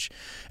stage.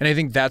 And I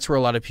think that's where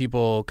a lot of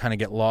people kind of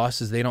get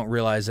lost, is they don't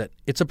realize that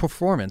it's a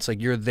performance.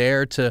 Like, you're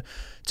there to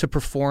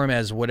perform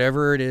as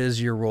whatever it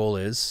is your role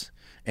is,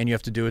 and you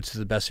have to do it to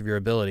the best of your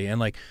ability. And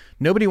like,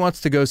 nobody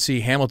wants to go see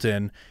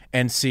Hamilton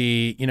and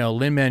see,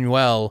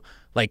 Lin-Manuel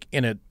like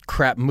in a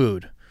crap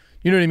mood.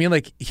 You know what I mean?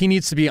 Like, he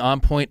needs to be on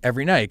point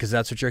every night, because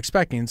that's what you're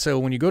expecting. So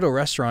when you go to a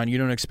restaurant, you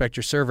don't expect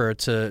your server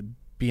to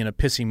be in a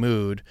pissy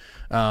mood,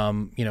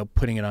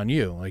 putting it on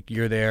you. Like,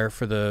 you're there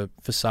for the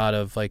facade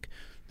of like,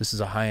 this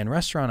is a high-end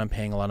restaurant, I'm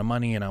paying a lot of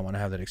money, and I want to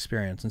have that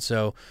experience. And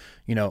so,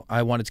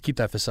 I wanted to keep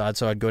that facade.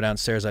 So I'd go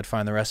downstairs, I'd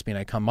find the recipe, and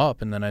I'd come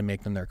up, and then I'd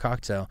make them their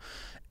cocktail.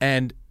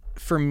 And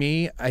for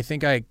me, I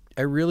think I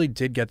really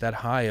did get that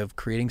high of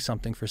creating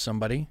something for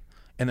somebody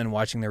and then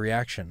watching their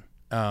reaction.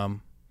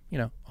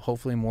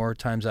 Hopefully more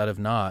times out of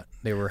not,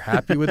 they were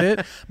happy with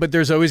it. But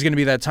there's always going to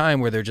be that time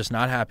where they're just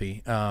not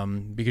happy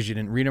because you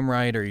didn't read them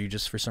right, or you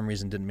just for some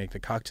reason didn't make the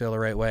cocktail the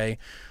right way.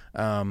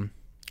 And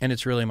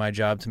it's really my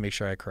job to make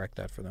sure I correct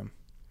that for them.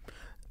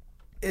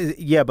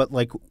 Yeah, but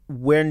like,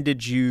 when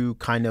did you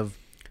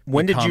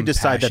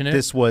decide that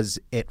this was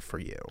it for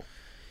you?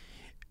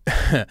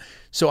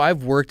 So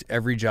I've worked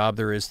every job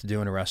there is to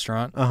do in a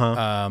restaurant.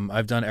 Uh-huh.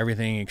 I've done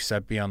everything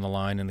except be on the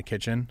line in the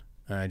kitchen.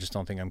 I just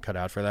don't think I'm cut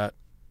out for that.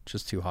 It's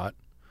just too hot.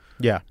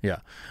 Yeah. Yeah.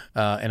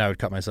 And I would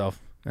cut myself.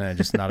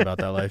 Just not about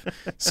that life.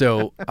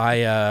 So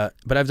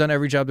but I've done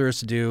every job there is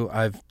to do.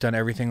 I've done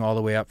everything all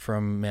the way up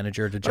from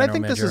manager to general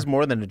manager. But I think this is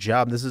more than a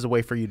job. This is a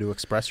way for you to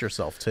express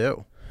yourself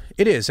too.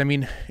 It is. I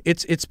mean,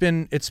 it's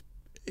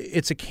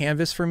a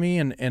canvas for me,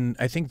 and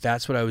I think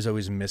that's what I was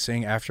always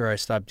missing after I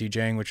stopped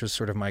DJing, which was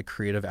sort of my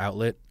creative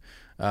outlet.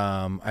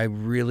 I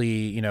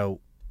really,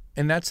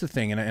 and that's the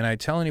thing, and I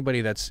tell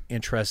anybody that's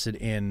interested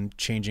in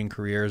changing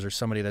careers, or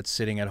somebody that's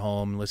sitting at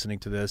home listening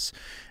to this,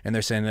 and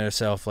they're saying to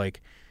themselves, like,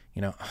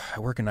 I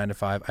work a 9 to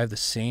 5, I have the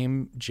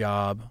same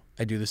job,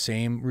 I do the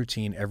same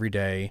routine every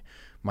day,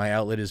 my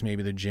outlet is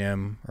maybe the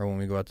gym or when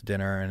we go out to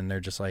dinner, and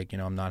they're just like,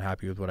 I'm not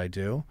happy with what I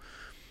do.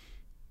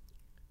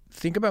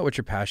 Think about what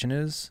your passion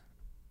is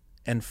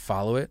and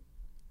follow it.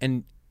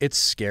 And it's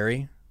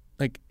scary.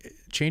 Like,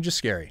 change is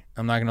scary.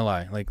 I'm not going to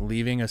lie. Like,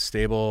 leaving a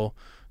stable,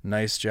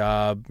 nice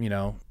job,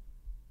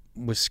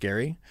 was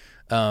scary.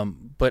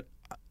 But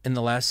in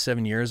the last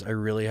 7 years, I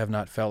really have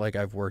not felt like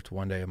I've worked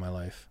one day of my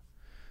life.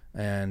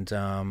 And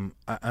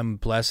I'm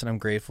blessed and I'm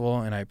grateful,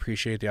 and I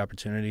appreciate the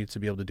opportunity to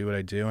be able to do what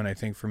I do. And I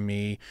think for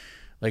me,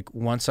 like,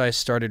 once I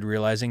started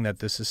realizing that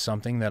this is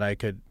something that I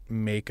could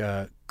make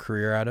a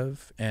career out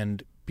of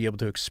and be able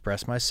to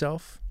express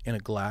myself in a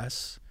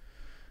glass,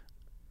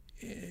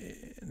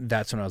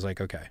 that's when I was like,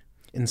 okay.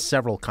 In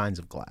several kinds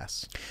of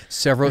glass.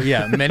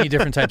 Many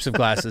different types of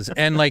glasses.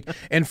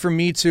 And for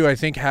me too, I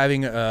think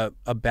having a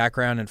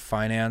background in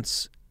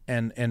finance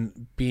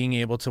and being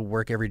able to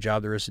work every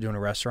job there is to do in a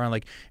restaurant,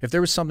 like, if there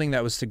was something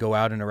that was to go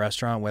out in a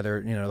restaurant,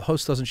 whether, the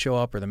host doesn't show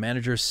up or the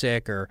manager's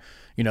sick or,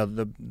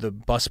 the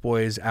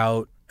busboy is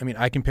out, I mean,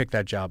 I can pick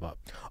that job up.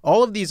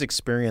 All of these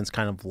experience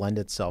kind of lend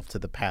itself to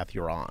the path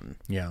you're on.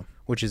 Yeah.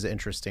 Which is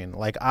interesting.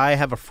 Like, I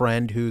have a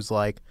friend who's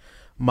like,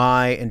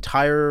 my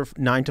entire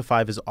 9 to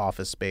 5 is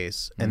office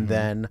space, and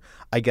then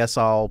I guess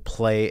I'll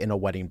play in a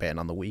wedding band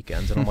on the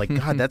weekends. And I'm like,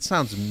 God, that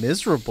sounds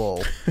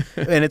miserable.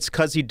 And it's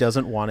because he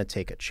doesn't want to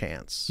take a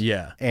chance.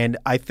 Yeah. And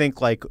I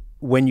think, like,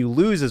 when you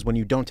lose is when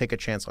you don't take a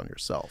chance on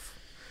yourself.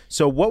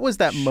 So what was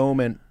that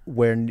moment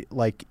when,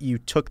 like, you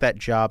took that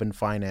job in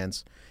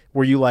finance?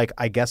 Were you like,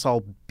 I guess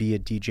I'll be a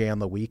DJ on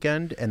the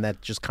weekend, and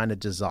that just kind of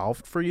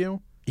dissolved for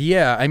you?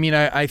 Yeah, I mean,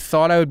 I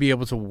thought I would be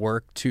able to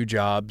work 2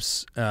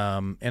 jobs,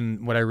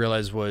 and what I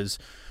realized was,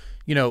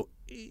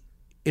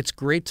 it's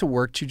great to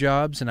work 2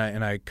 jobs, and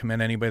I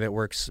commend anybody that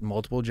works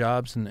multiple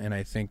jobs, and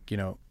I think,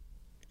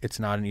 it's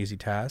not an easy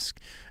task.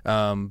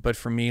 But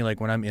for me, like,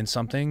 when I'm in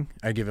something,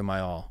 I give it my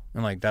all,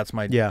 and like that's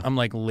my I'm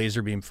like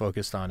laser beam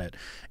focused on it,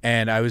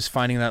 and I was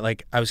finding that,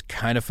 like, I was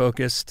kind of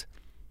focused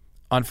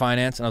on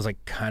finance, and I was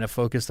like kind of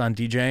focused on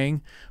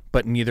DJing.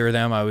 But neither of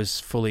them I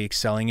was fully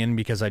excelling in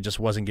because I just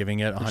wasn't giving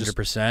it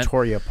 100%.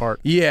 Tore you apart.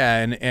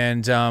 Yeah,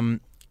 and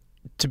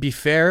to be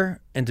fair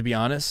and to be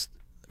honest,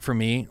 for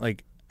me,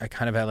 like I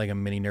kind of had like a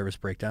mini nervous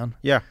breakdown.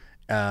 Yeah.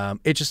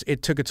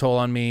 It took a toll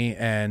on me,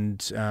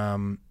 and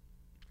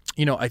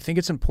I think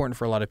it's important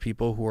for a lot of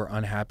people who are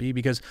unhappy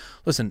because,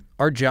 listen,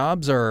 our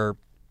jobs are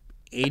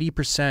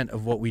 80%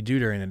 of what we do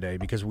during the day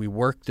because we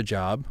work the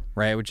job,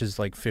 right, which is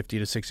like 50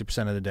 to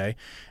 60% of the day. And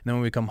then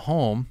when we come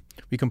home,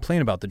 we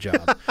complain about the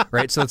job,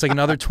 right? So that's like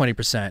another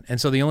 20%.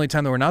 And so the only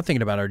time that we're not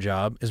thinking about our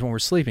job is when we're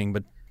sleeping.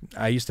 But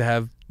I used to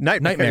have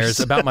nightmares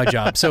about my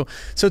job. So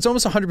it's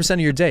almost 100% of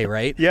your day,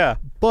 right? Yeah.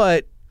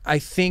 But I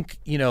think,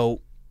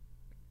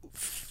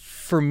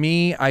 for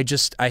me, I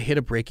hit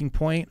a breaking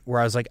point where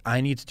I was like,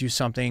 I need to do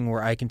something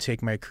where I can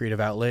take my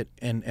creative outlet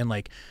and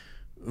like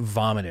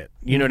vomit it.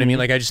 You know what I mean?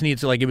 Like I just need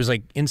to, like, it was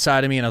like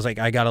inside of me and I was like,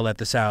 I got to let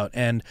this out.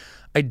 And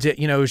I did,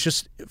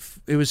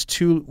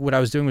 what I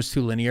was doing was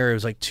too linear. It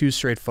was like too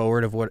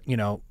straightforward of what,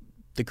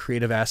 the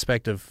creative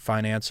aspect of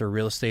finance or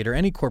real estate or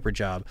any corporate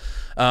job.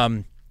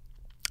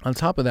 On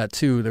top of that,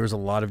 too, there was a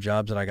lot of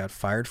jobs that I got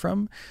fired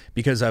from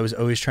because I was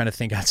always trying to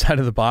think outside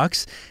of the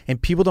box,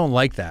 and people don't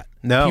like that.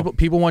 No.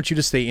 People want you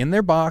to stay in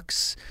their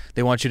box.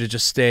 They want you to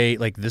just stay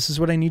like, this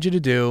is what I need you to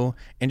do,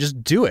 and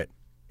just do it.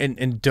 And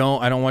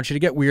I don't want you to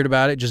get weird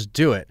about it. Just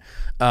do it.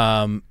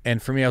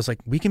 And for me, I was like,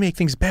 we can make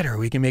things better.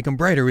 We can make them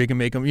brighter. We can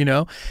make them,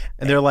 And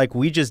they're like,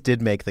 we just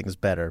did make things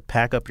better.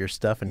 Pack up your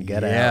stuff and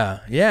get out.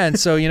 Yeah. And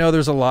so,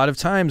 there's a lot of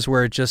times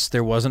where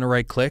there wasn't a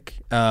right click.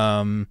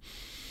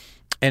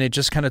 And it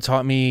just kind of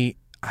taught me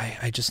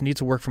I just need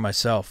to work for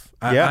myself.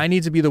 I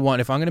need to be the one.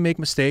 If I'm going to make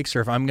mistakes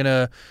or if I'm going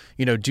to,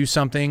 do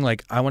something,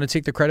 like I want to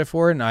take the credit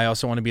for it. And I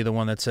also want to be the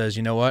one that says,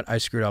 you know what, I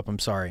screwed up. I'm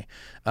sorry.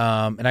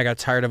 And I got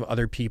tired of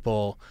other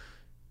people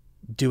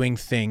doing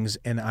things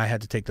and I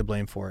had to take the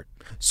blame for it.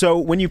 So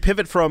when you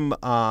pivot from,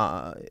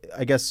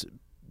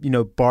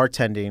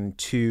 bartending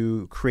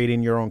to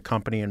creating your own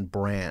company and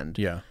brand,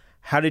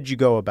 how did you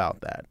go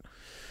about that?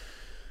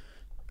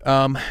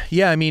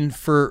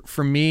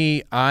 For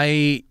me,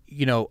 I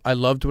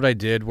loved what I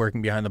did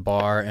working behind the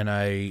bar, and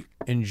I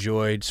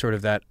enjoyed sort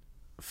of that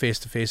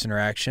face-to-face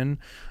interaction.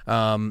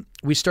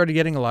 We started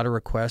getting a lot of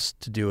requests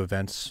to do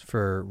events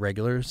for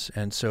regulars,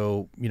 and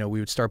so, we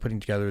would start putting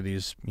together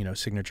these,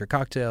 signature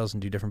cocktails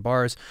and do different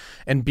bars.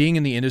 And being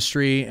in the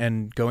industry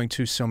and going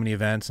to so many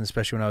events, and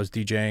especially when I was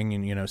DJing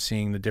and,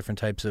 seeing the different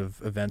types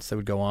of events that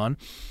would go on,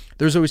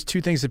 there's always two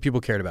things that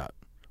people cared about.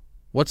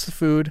 What's the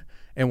food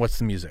and what's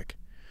the music?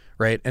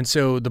 Right. And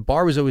so the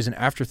bar was always an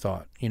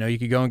afterthought. You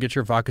could go and get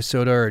your vodka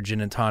soda or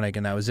gin and tonic,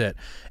 and that was it.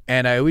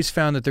 And I always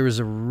found that there was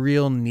a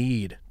real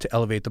need to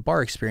elevate the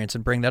bar experience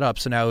and bring that up.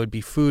 So now it would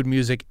be food,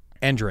 music,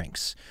 and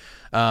drinks.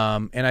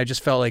 And I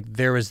just felt like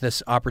there was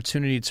this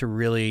opportunity to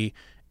really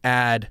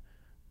add,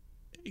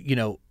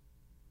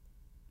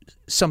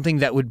 something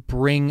that would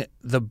bring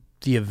the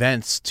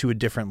events to a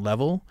different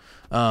level.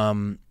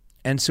 And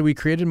so we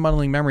created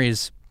Muddling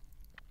Memories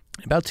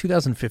about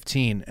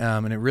 2015,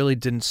 and it really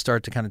didn't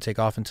start to kind of take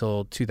off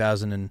until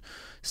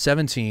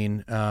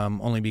 2017,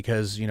 only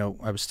because,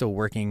 I was still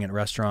working at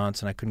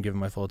restaurants and I couldn't give them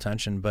my full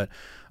attention. But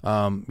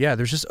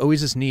there's just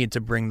always this need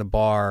to bring the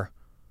bar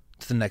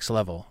to the next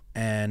level.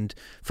 And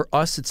for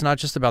us, it's not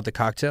just about the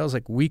cocktails.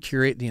 Like, we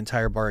curate the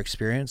entire bar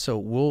experience, so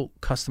we'll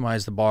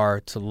customize the bar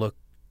to look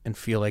and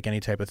feel like any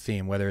type of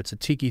theme, whether it's a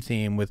tiki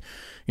theme with,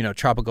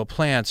 tropical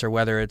plants, or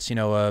whether it's,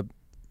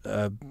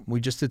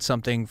 we just did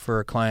something for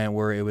a client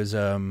where it was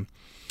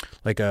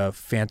like a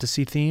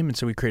fantasy theme, and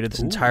so we created this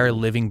entire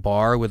living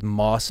bar with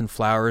moss and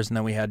flowers, and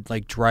then we had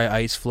like dry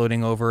ice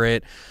floating over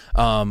it,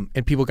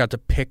 and people got to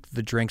pick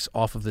the drinks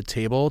off of the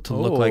table to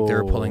look like they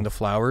were pulling the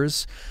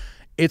flowers.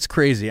 It's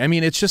crazy. I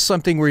mean, it's just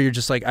something where you're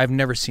just like, I've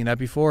never seen that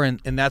before, and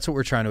that's what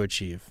we're trying to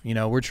achieve.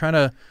 We're trying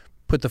to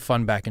put the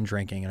fun back in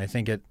drinking, and I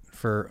think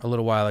for a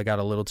little while I got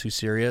a little too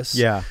serious.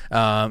 Yeah.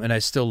 And I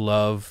still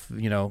love,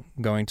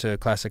 going to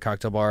classic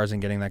cocktail bars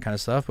and getting that kind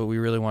of stuff, but we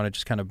really want to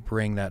just kind of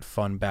bring that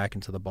fun back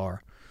into the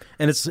bar.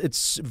 And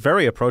it's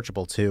very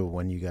approachable too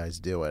when you guys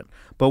do it.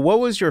 But what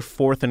was your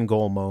fourth and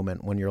goal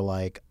moment when you're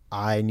like,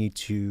 I need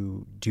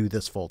to do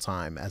this full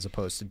time as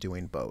opposed to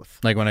doing both?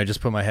 Like when I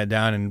just put my head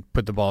down and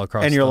put the ball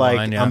across and you're the like,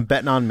 line, yeah. I'm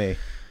betting on me.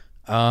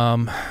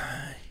 I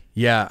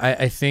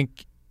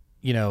think,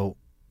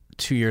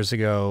 2 years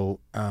ago,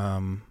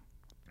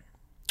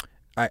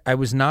 I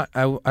was not,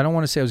 I don't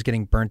want to say I was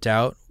getting burnt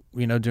out,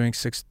 doing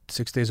six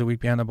days a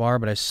week behind the bar,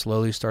 but I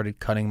slowly started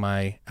cutting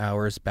my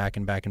hours back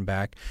and back and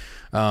back.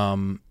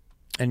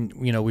 And,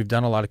 we've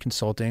done a lot of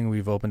consulting.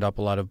 We've opened up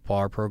a lot of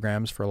bar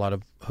programs for a lot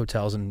of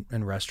hotels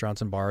and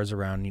restaurants and bars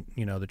around,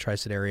 the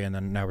Tri-State area. And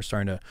then now we're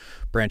starting to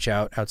branch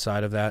out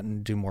outside of that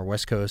and do more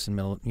West Coast and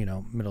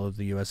middle of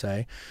the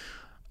USA.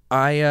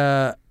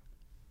 I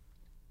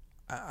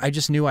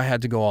just knew I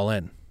had to go all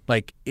in.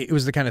 Like, it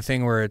was the kind of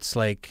thing where it's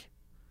like,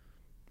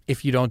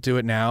 if you don't do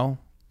it now,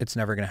 it's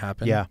never going to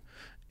happen. Yeah.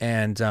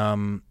 And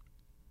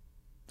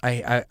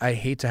I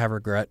hate to have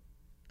regret.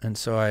 And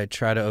so I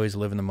try to always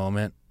live in the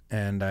moment.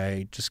 And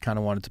I just kind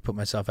of wanted to put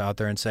myself out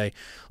there and say,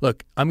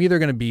 look, I'm either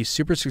going to be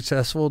super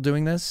successful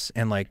doing this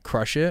and like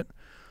crush it,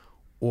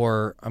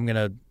 or I'm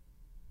going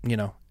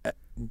to,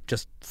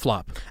 just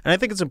flop. And I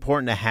think it's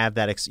important to have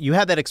that. You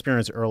had that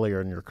experience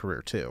earlier in your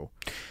career too.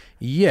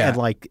 Yeah. And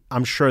like,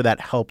 I'm sure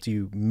that helped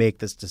you make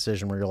this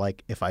decision where you're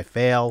like, if I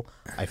fail,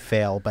 I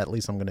fail, but at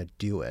least I'm going to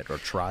do it or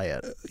try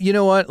it. You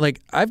know what?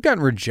 Like, I've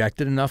gotten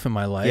rejected enough in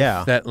my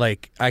life that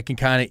like I can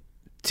kind of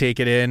take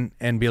it in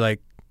and be like,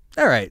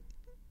 all right,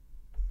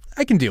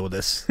 I can deal with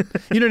this.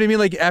 You know what I mean?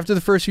 Like, after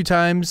the first few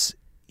times,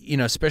 you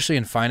know, especially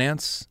in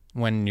finance,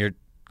 when you're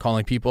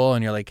calling people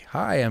and you're like,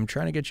 hi, I'm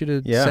trying to get you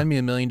to send me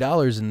 $1 million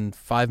in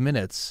 5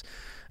 minutes.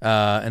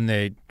 And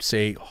they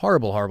say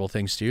horrible, horrible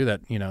things to you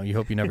that, you know, you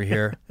hope you never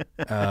hear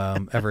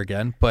ever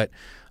again. But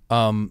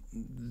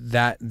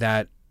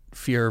that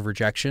fear of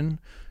rejection,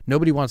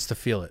 nobody wants to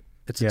feel it.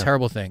 It's a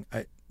terrible thing.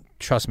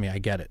 Trust me, I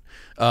get it.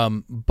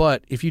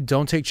 But if you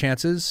don't take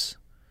chances,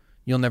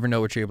 you'll never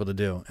know what you're able to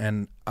do.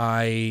 And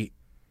I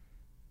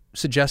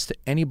suggest to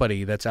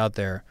anybody that's out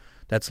there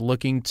that's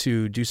looking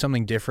to do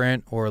something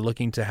different or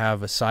looking to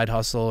have a side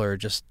hustle or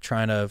just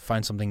trying to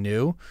find something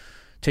new,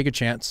 take a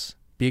chance.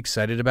 Be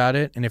excited about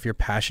it, and if you're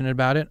passionate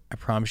about it, I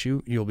promise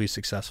you, you'll be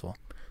successful.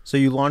 So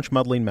you launched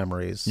Muddling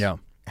Memories. Yeah.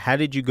 How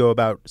did you go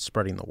about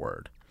spreading the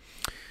word?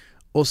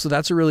 Well, so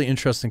that's a really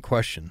interesting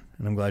question,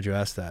 and I'm glad you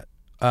asked that.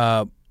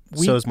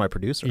 So is my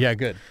producer. Yeah,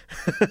 good.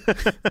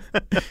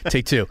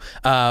 Take two.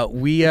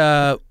 We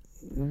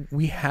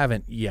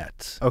haven't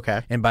yet.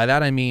 Okay. And by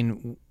that I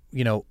mean,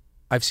 you know,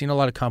 I've seen a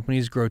lot of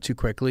companies grow too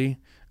quickly.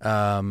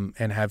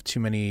 And have too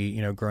many,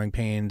 you know, growing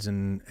pains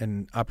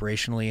and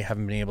operationally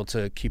haven't been able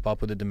to keep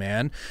up with the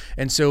demand.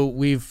 And so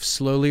we've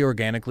slowly,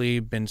 organically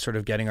been sort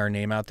of getting our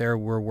name out there.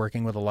 We're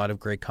working with a lot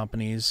of great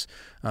companies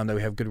that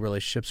we have good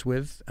relationships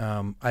with.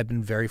 I've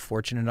been very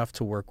fortunate enough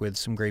to work with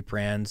some great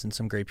brands and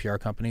some great PR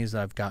companies that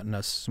have gotten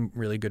us some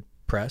really good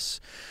press.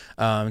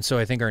 So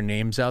I think our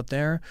name's out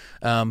there.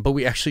 But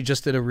we actually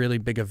just did a really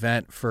big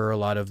event for a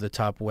lot of the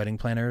top wedding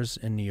planners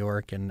in New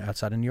York and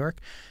outside of New York.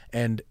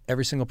 And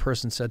every single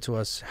person said to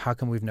us, how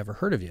come we've never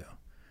heard of you?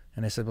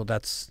 And I said, well,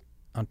 that's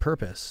on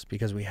purpose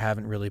because we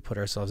haven't really put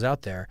ourselves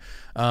out there.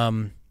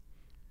 And,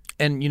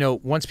 you know,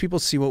 once people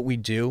see what we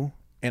do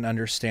and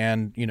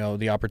understand, you know,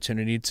 the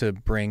opportunity to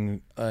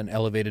bring an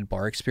elevated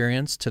bar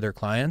experience to their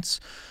clients,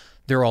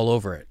 they're all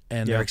over it.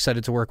 And they're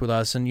excited to work with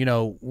us. And, you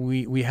know,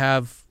 we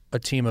have a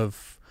team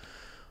of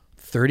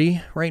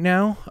 30 right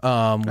now.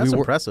 That's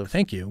impressive.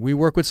 Thank you. We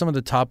work with some of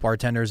the top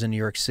bartenders in New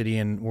York City,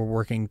 and we're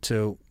working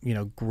to, you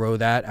know, grow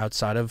that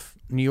outside of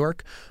New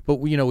York. But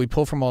we, you know, we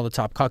pull from all the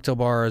top cocktail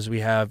bars. We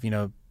have, you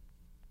know,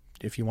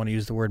 if you want to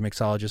use the word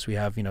mixologist, we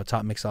have, you know,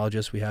 top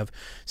mixologists. We have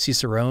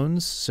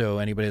cicerones, so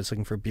anybody that's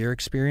looking for beer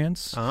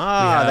experience.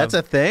 That's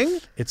a thing?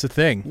 It's a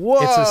thing. Whoa.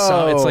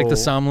 It's like the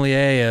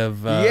sommelier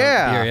of beer,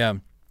 yeah.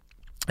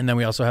 And then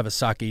we also have a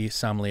sake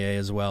sommelier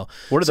as well.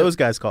 What are those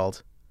guys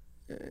called?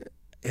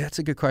 That's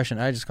a good question.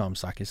 I just call them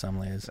sake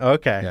sommeliers.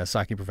 Okay. Yeah,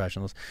 sake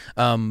professionals.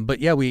 But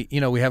yeah, we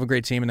have a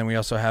great team, and then we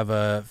also have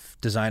a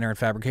designer and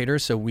fabricator.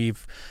 So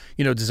we've,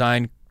 you know,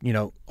 designed, you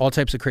know, all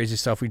types of crazy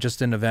stuff. We just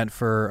did an event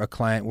for a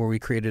client where we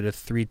created a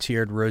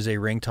 3-tiered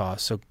rosé ring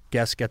toss. So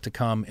guests get to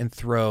come and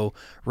throw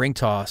ring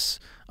toss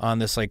on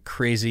this like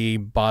crazy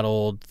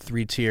bottled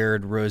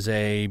 3-tiered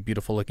rosé,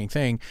 beautiful looking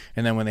thing.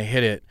 And then when they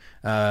hit it,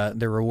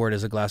 their reward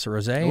is a glass of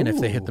rosé. And if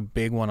they hit the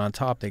big one on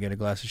top, they get a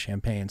glass of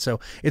champagne.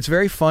 So it's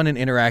very fun and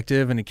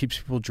interactive, and it keeps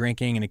people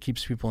drinking and it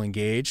keeps people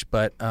engaged.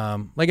 But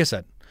like I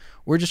said,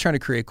 we're just trying to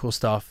create cool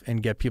stuff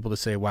and get people to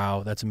say,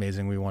 wow, that's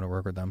amazing. We want to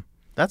work with them.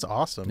 That's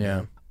awesome.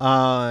 Yeah.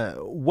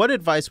 What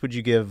advice would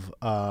you give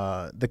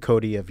the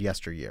Cody of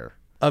yesteryear?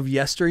 Of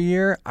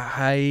yesteryear,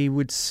 I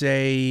would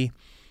say,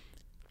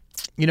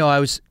 you know,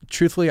 I was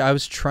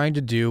trying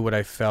to do what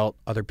I felt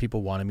other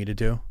people wanted me to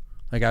do.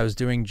 Like, I was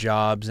doing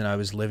jobs and I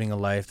was living a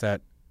life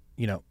that,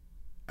 you know,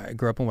 I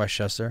grew up in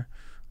Westchester.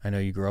 I know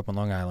you grew up on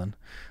Long Island.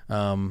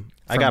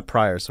 I got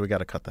prior, so we got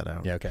to cut that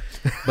out. Yeah, okay.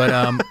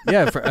 But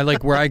yeah,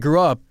 like where I grew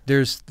up,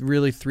 there's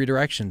really 3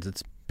 directions.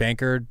 It's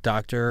banker,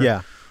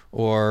 doctor,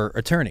 or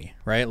attorney,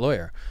 right?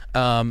 Lawyer.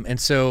 And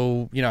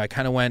so, you know, I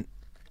kind of went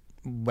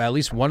at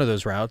least one of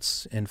those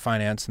routes in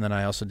finance, and then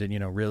I also did, you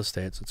know, real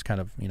estate. So it's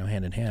kind of, you know,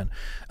 hand in hand.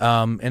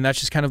 And that's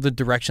just kind of the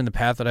direction, the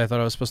path that I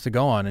thought I was supposed to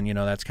go on. And, you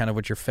know, that's kind of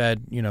what you're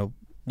fed, you know,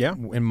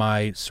 in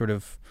my sort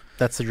of...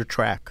 That's your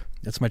track.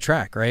 That's my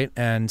track, right?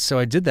 And so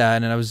I did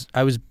that, and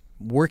I was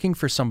working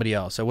for somebody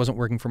else. I wasn't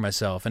working for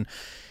myself. And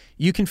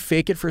you can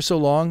fake it for so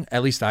long,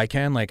 at least I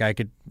can. Like, I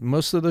could,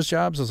 most of those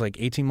jobs, I was like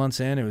 18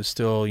 months in, it was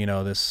still, you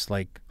know, this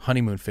like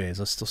honeymoon phase.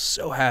 I was still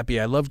so happy.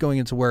 I loved going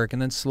into work.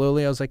 And then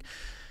slowly I was like,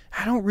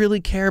 I don't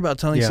really care about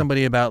telling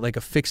somebody about like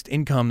a fixed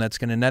income that's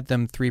going to net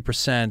them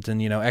 3% and,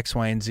 you know, X,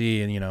 Y, and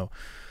Z. And, you know,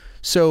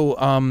 so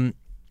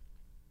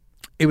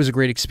it was a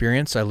great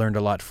experience. I learned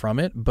a lot from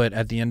it. But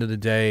at the end of the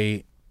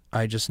day,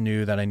 I just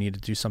knew that I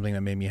needed to do something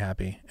that made me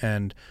happy.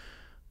 And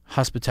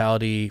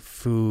hospitality,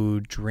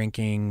 food,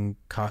 drinking,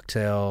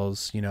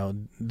 cocktails, you know,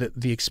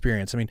 the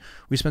experience. I mean,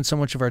 we spend so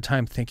much of our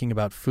time thinking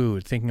about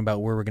food, thinking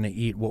about where we're going to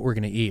eat, what we're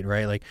going to eat,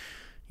 right? Like,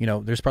 you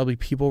know, there's probably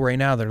people right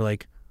now that are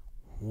like,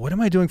 what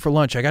am I doing for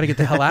lunch? I got to get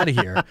the hell out of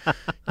here.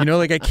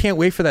 Like I can't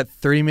wait for that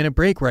 30-minute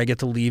break where I get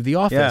to leave the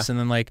office. And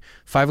then like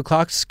 5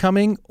 o'clock's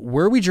coming.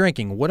 Where are we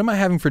drinking? What am I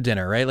having for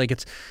dinner? Right? Like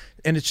it's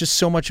just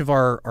so much of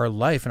our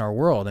life and our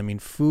world. I mean,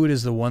 food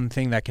is the one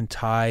thing that can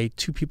tie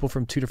two people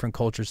from two different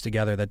cultures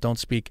together that don't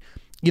speak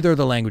either of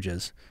the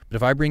languages. But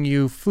if I bring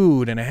you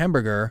food and a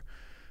hamburger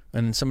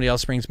and somebody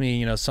else brings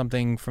me,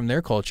 something from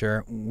their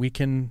culture, we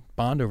can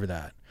bond over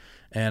that.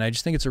 And I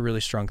just think it's a really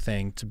strong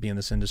thing to be in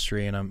this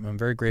industry, and I'm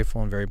very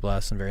grateful and very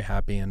blessed and very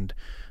happy. And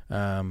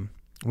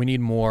we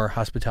need more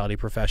hospitality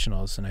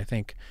professionals. And I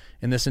think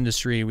in this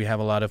industry we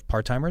have a lot of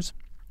part-timers,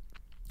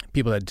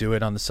 people that do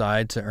it on the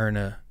side to earn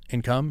a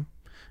income,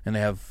 and they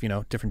have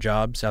different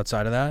jobs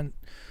outside of that.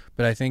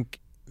 But I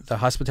think the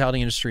hospitality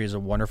industry is a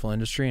wonderful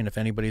industry, and if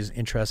anybody's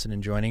interested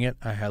in joining it,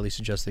 I highly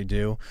suggest they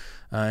do.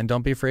 And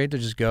don't be afraid to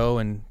just go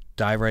and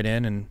dive right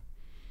in and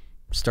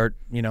start,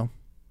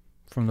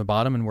 from the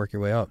bottom and work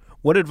your way up.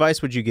 What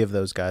advice would you give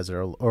those guys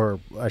or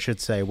I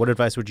should say, what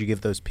advice would you give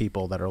those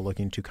people that are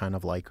looking to kind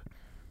of like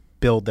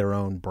build their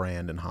own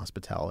brand in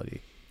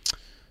hospitality?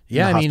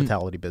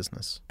 Hospitality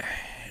business.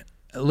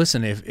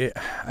 Listen,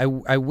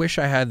 I wish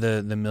I had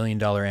the $1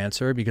 million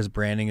answer, because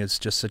branding is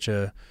just such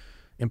a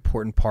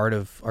important part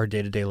of our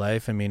day-to-day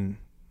life. I mean,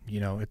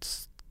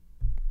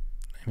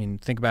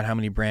 think about how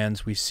many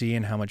brands we see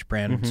and how much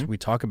brands we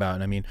talk about.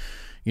 And I mean,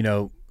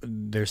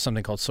 there's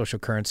something called social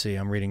currency.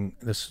 I'm reading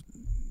this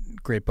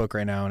great book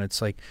right now, and it's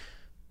like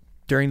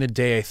during the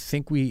day, I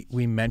think we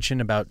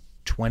mention about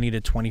 20 to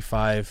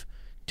 25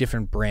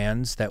 different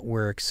brands that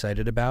we're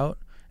excited about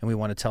and we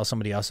want to tell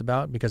somebody else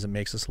about, because it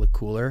makes us look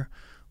cooler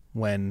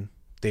when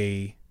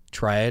they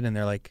try it and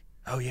they're like,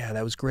 oh yeah,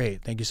 that was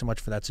great. Thank you so much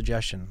for that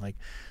suggestion. Like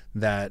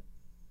that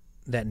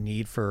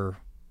need for,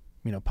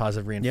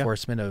 positive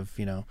reinforcement of,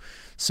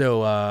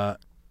 so,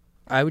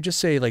 I would just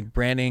say, like,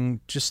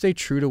 branding, just stay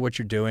true to what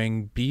you're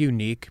doing, be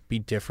unique, be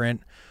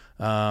different.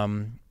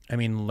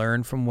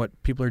 Learn from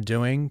what people are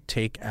doing,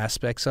 take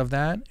aspects of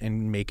that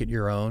and make it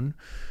your own.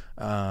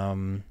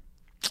 And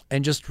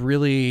just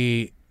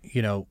really,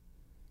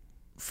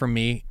 for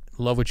me,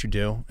 love what you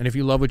do. And if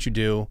you love what you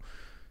do,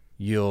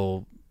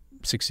 you'll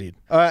succeed.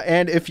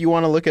 And if you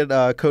want to look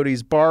at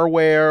Cody's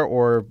barware,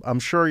 or I'm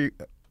sure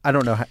I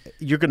don't know,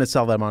 you're going to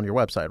sell them on your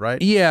website, right?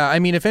 Yeah. I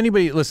mean, if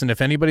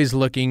anybody's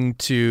looking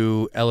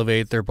to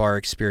elevate their bar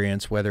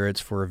experience, whether it's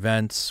for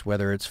events,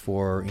 whether it's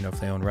for, if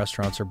they own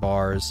restaurants or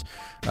bars,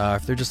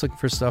 if they're just looking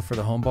for stuff for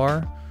the home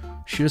bar,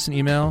 shoot us an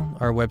email.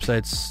 Our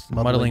website's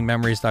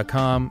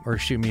muddlingmemories.com, or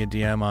shoot me a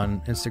DM on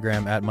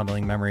Instagram at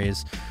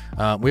muddlingmemories.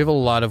 We have a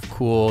lot of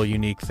cool,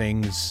 unique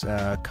things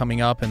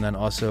coming up and then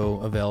also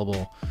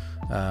available.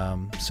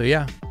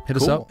 Hit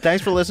us up.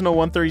 Thanks for listening to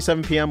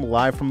 1:37 p.m.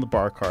 live from the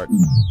bar cart.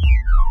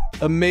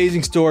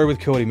 Amazing story with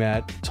Cody,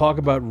 Matt. Talk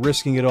about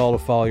risking it all to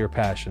follow your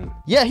passion.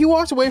 Yeah, he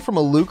walked away from a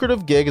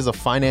lucrative gig as a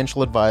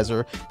financial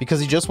advisor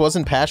because he just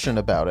wasn't passionate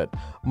about it.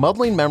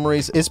 Muddling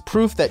Memories is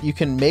proof that you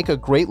can make a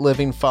great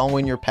living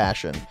following your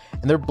passion,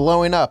 and they're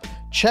blowing up.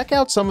 Check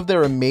out some of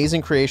their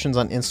amazing creations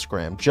on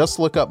Instagram. Just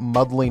look up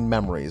Muddling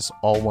Memories,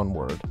 all one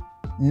word.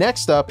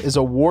 Next up is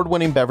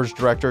award-winning beverage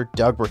director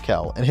Doug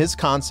Brickel and his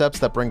concepts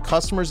that bring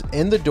customers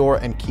in the door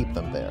and keep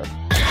them there.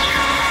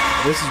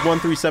 This is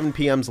 1:37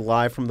 p.m.'s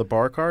live from the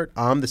bar cart.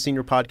 I'm the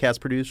senior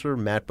podcast producer,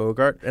 Matt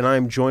Bogart, and I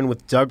am joined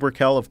with Doug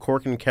Brickel of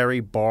Cork and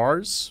Kerry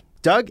Bars.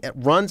 Doug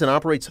runs and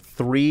operates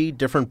 3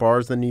 different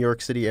bars in the New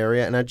York City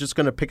area, and I'm just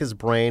going to pick his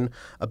brain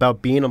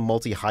about being a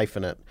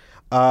multi-hyphenate.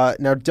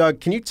 Now,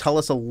 Doug, can you tell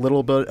us a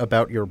little bit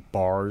about your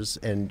bars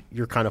and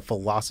your kind of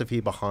philosophy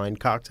behind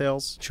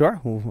cocktails?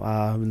 Sure.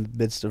 I'm in the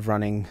midst of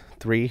running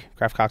 3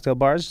 craft cocktail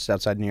bars just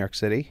outside New York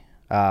City.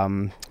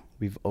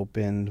 We've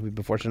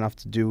been fortunate enough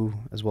to do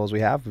as well as we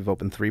have. We've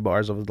opened 3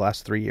 bars over the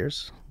last 3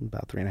 years,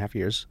 about 3.5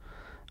 years.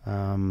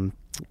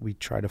 We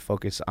try to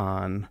focus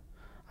on,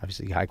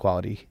 obviously,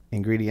 high-quality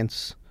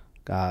ingredients,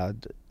 a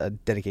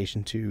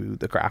dedication to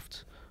the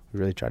craft. We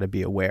really try to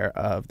be aware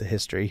of the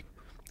history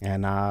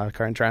and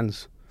current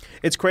trends.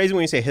 It's crazy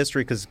when you say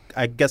history, because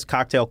I guess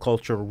cocktail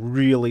culture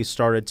really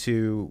started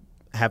to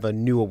have a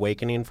new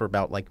awakening for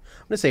about, I'm going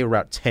to say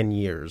about 10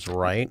 years,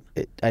 right?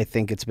 I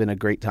think it's been a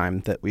great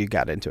time that we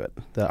got into it.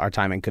 Our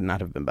timing could not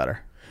have been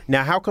better.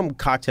 Now, how come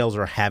cocktails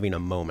are having a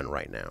moment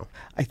right now?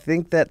 I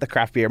think that the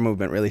craft beer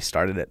movement really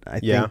started it. I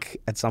think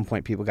at some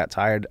point people got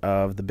tired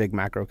of the big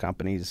macro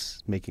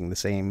companies making the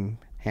same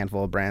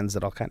handful of brands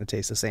that all kind of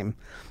taste the same.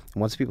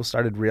 And once people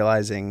started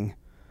realizing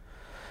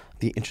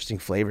the interesting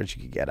flavors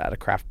you could get out of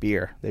craft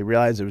beer, they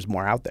realized there was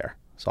more out there.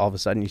 So all of a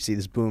sudden, you see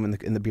this boom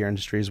in the beer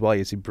industry as well.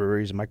 You see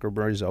breweries and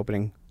microbreweries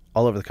opening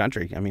all over the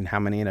country. I mean, how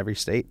many in every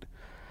state?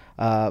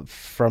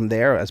 From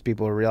there, as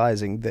people are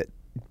realizing that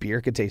beer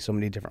could taste so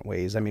many different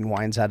ways. I mean,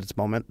 wine's had its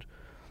moment.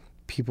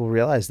 People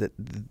realize that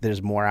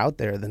there's more out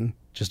there than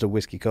just a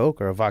whiskey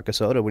Coke or a vodka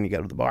soda when you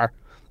go to the bar.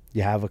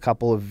 You have you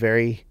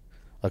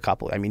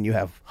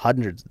have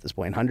hundreds at this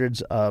point,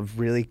 hundreds of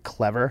really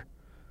clever,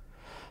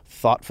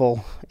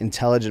 thoughtful,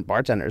 intelligent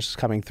bartenders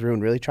coming through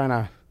and really trying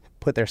to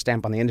put their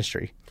stamp on the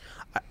industry.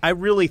 I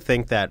really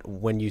think that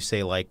when you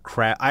say like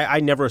craft, I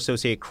never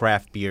associate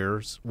craft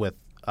beers with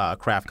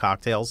craft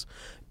cocktails.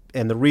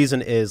 And the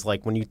reason is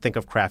like when you think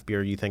of craft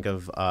beer, you think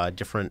of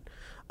different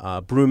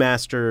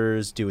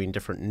brewmasters doing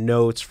different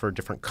notes for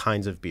different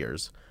kinds of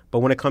beers. But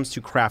when it comes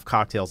to craft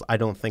cocktails, I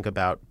don't think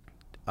about,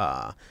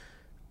 I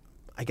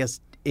guess,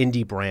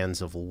 indie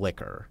brands of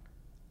liquor.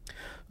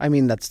 I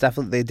mean, they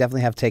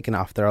definitely have taken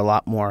off. There are a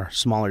lot more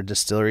smaller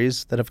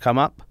distilleries that have come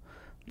up.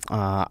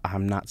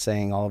 I'm not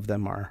saying all of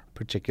them are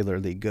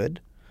particularly good.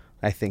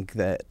 I think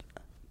that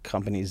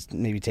companies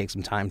maybe take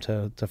some time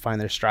to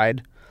find their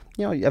stride.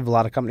 You know, you have a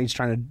lot of companies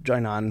trying to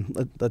join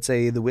on, let's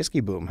say, the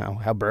whiskey boom,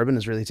 how bourbon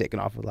has really taken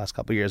off over the last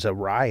couple of years. How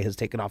rye has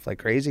taken off like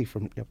crazy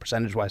from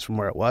percentage-wise from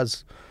where it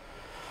was.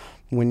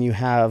 When you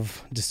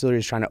have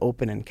distilleries trying to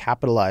open and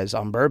capitalize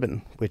on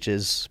bourbon, which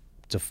is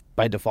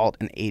by default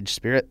an aged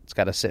spirit, it's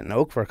got to sit in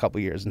oak for a couple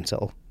of years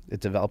until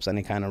it develops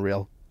any kind of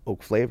real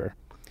oak flavor.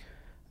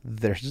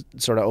 They're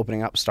sort of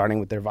opening up, starting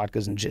with their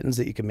vodkas and gins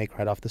that you can make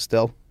right off the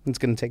still. It's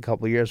going to take a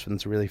couple of years for them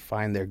to really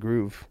find their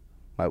groove.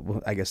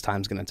 I guess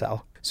time's going to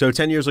tell. So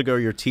 10 years ago,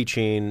 you're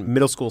teaching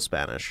middle school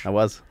Spanish. I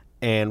was.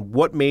 And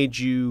what made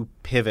you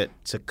pivot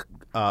to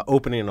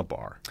opening a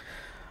bar?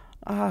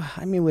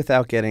 I mean,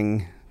 without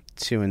getting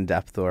too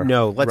in-depth or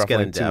let's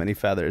get in-depth. Too many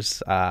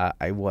feathers,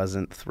 I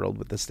wasn't thrilled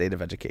with the state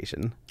of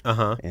education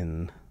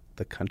in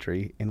the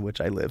country in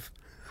which I live.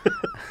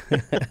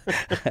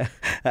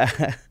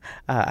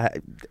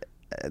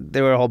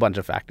 There were a whole bunch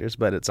of factors,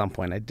 but at some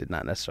point I did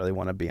not necessarily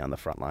want to be on the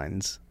front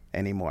lines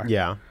anymore.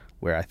 Yeah.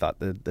 Where I thought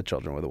the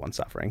children were the ones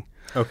suffering.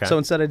 Okay. So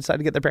instead I decided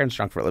to get their parents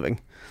drunk for a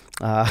living.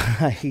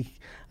 I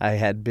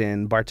had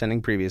been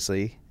bartending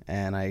previously,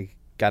 and I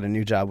got a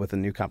new job with a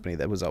new company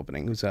that was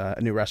opening. It was a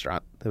new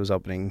restaurant that was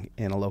opening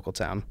in a local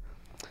town.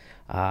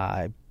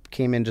 I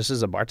came in just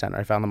as a bartender.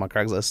 I found them on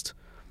Craigslist.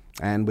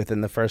 And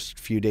within the first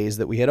few days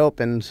that we had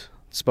opened,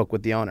 spoke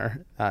with the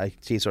owner.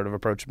 He sort of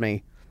approached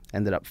me,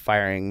 ended up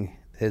firing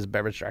his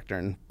beverage director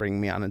and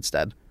bringing me on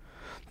instead.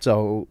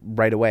 So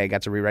right away I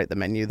got to rewrite the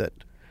menu that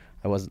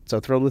I wasn't so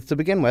thrilled with to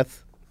begin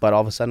with. But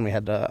all of a sudden we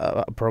had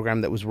a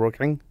program that was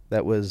working,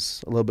 that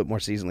was a little bit more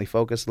seasonally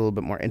focused, a little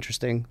bit more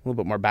interesting, a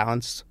little bit more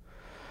balanced.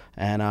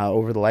 And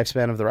over the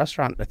lifespan of the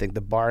restaurant, I think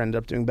the bar ended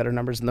up doing better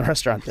numbers than the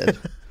restaurant did.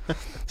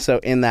 So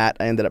in that,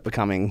 I ended up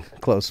becoming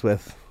close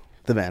with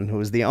the man who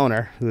was the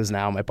owner, who is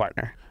now my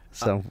partner.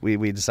 So we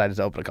decided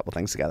to open a couple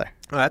things together.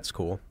 Oh, that's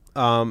cool.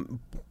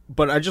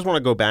 But I just want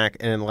to go back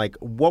and like,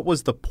 what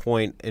was the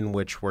point in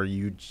which where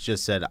you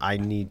just said, I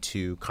need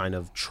to kind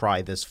of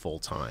try this full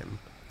time?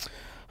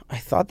 I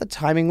thought the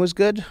timing was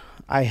good.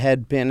 I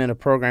had been in a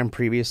program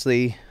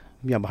previously,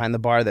 behind the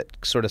bar that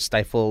sort of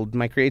stifled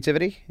my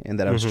creativity, and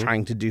that I was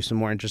trying to do some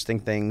more interesting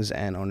things,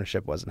 and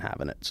ownership wasn't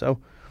having it. So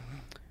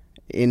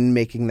in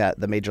making that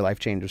the major life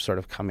change of sort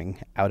of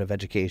coming out of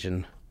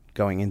education,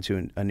 going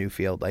into a new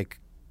field like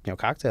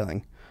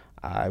cocktailing,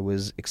 I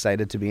was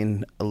excited to be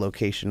in a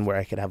location where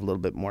I could have a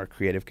little bit more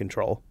creative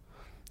control.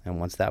 And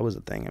once that was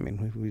a thing, I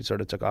mean, we sort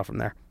of took off from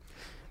there.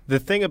 The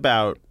thing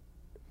about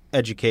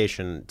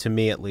education, to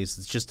me at least,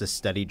 it's just a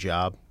steady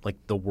job. Like,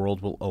 the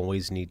world will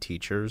always need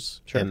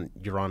teachers. Sure. And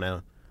you're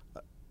on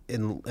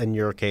in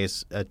your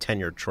case, a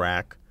tenured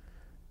track,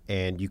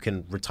 and you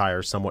can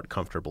retire somewhat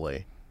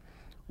comfortably.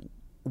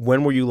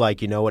 When were you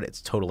like, you know what,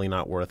 it's totally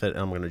not worth it, and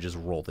I'm going to just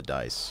roll the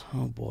dice?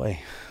 Oh, boy.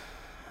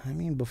 I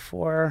mean,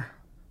 before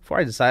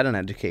I decided on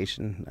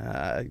education,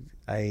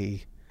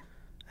 I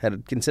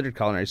had considered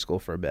culinary school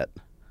for a bit.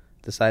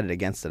 Decided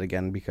against it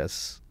again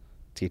because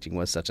teaching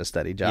was such a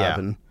steady job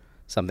and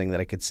something that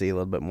I could see a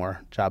little bit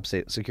more job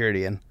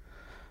security in,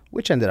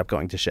 which ended up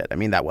going to shit. I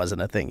mean, that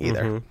wasn't a thing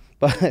either.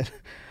 But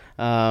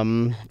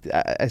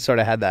I sort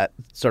of had that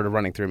sort of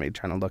running through me,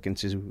 trying to look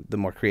into the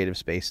more creative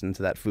space,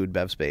 into that food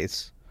bev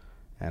space.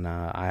 And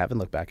I haven't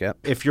looked back yet.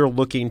 If you're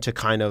looking to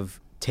kind of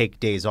take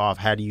days off,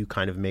 how do you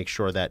kind of make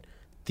sure that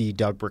the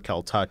Doug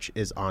Brickel touch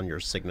is on your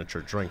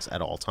signature drinks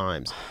at all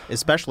times,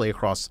 especially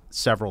across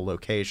several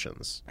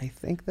locations? I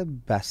think the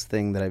best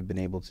thing that I've been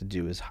able to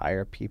do is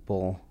hire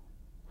people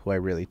who I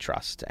really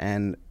trust.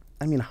 And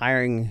I mean,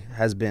 hiring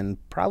has been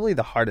probably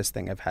the hardest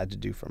thing I've had to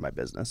do for my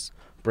business.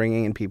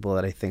 Bringing in people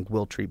that I think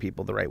will treat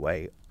people the right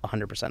way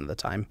 100% of the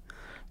time.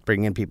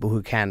 Bringing in people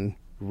who can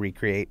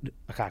recreate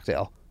a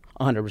cocktail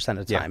 100%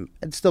 of the time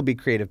and still be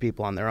creative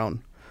people on their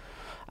own.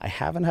 I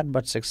haven't had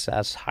much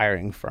success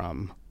hiring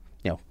from,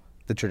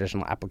 the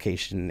traditional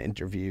application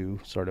interview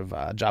sort of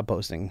job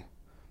posting.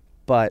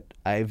 But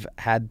I've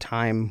had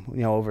time,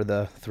 over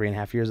the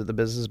 3.5 years that the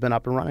business has been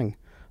up and running,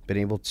 been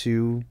able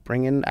to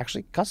bring in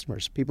actually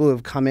customers, people who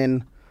have come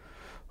in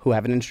who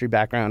have an industry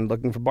background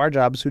looking for bar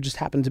jobs who just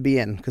happen to be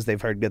in because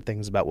they've heard good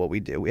things about what we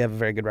do. We have a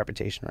very good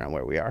reputation around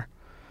where we are.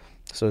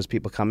 So as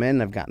people come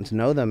in, I've gotten to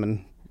know them,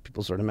 and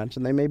people sort of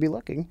mentioned they may be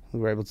looking. We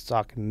were able to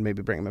talk and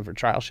maybe bring them in for a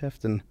trial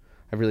shift, and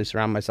I've really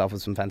surrounded myself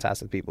with some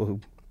fantastic people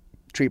who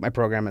treat my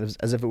program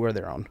as if it were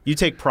their own. You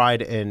take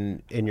pride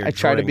in your I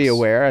try to be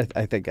aware.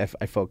 I think I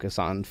focus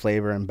on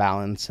flavor and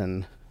balance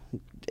and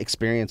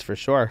experience for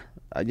sure.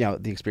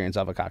 the experience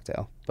of a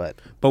cocktail. But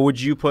would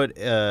you put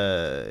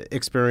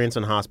experience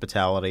and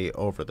hospitality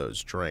over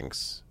those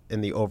drinks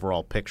in the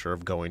overall picture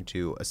of going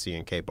to a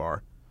C&K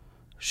bar?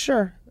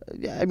 Sure.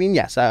 I mean,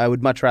 yes, I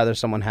would much rather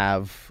someone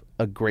have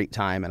a great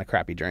time and a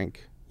crappy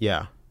drink.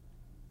 Yeah.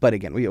 But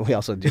again, we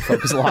also do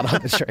focus a lot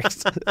on the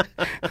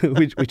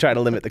drinks. we try to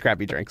limit the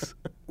crappy drinks.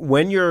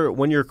 When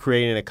you're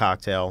creating a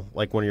cocktail,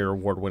 like one of your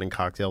award-winning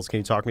cocktails, can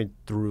you talk me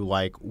through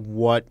like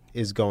what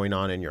is going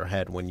on in your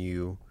head when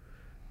you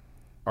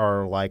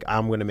are like,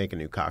 I'm going to make a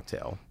new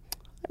cocktail?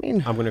 I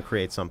mean, I'm going to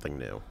create something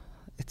new.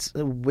 It's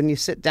when you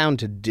sit down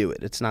to do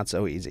it, it's not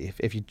so easy.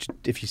 If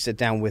you sit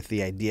down with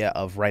the idea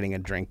of writing a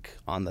drink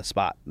on the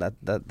spot,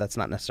 that's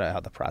not necessarily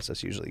how the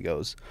process usually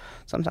goes.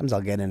 Sometimes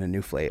I'll get in a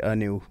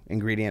new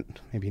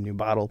ingredient, maybe a new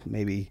bottle,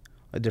 maybe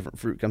a different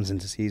fruit comes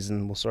into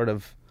season. We'll sort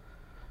of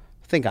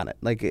think on it,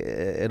 like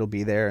it'll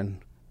be there.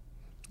 And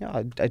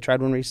I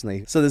tried one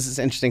recently. So there's this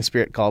interesting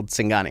spirit called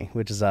Singani,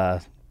 which is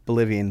a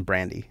Bolivian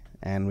brandy,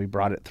 and we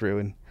brought it through,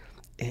 and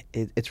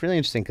it's really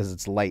interesting because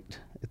it's light.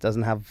 It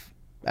doesn't have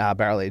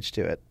barrel age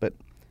to it, but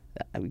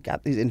we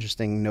got these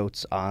interesting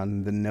notes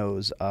on the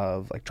nose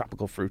of like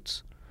tropical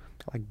fruits,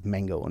 like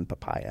mango and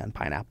papaya and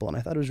pineapple, and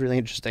I thought it was really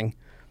interesting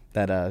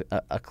that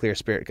a clear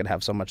spirit could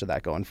have so much of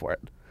that going for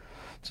it.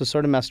 So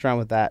sort of messed around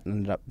with that and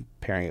ended up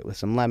pairing it with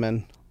some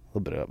lemon, a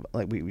little bit of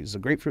like we used a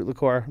grapefruit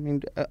liqueur. I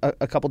mean,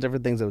 a couple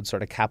different things that would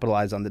sort of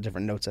capitalize on the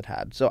different notes it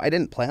had. So I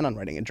didn't plan on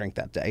writing a drink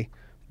that day,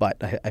 but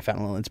I found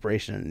a little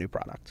inspiration in a new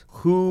product.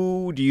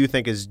 Who do you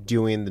think is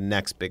doing the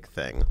next big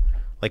thing?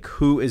 Like,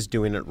 who is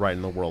doing it right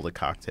in the world of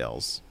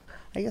cocktails?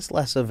 I guess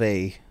less of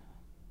a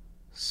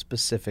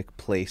specific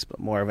place, but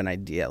more of an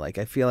idea. Like,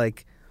 I feel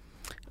like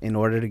in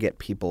order to get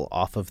people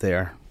off of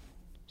their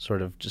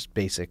sort of just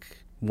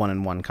basic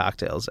one-in-one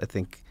cocktails, I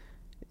think,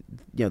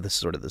 this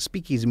sort of the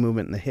speakeasy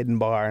movement and the hidden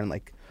bar, and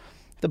like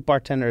the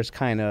bartender is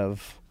kind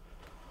of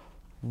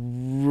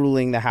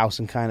ruling the house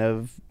and kind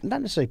of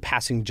not necessarily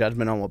passing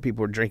judgment on what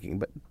people are drinking,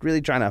 but really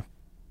trying to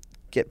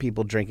get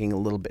people drinking a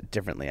little bit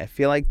differently. I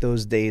feel like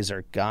those days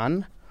are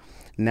gone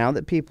now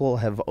that people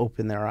have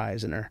opened their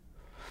eyes and are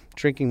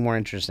drinking more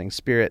interesting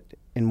spirit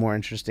in more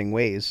interesting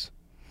ways.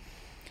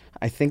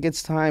 I think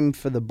it's time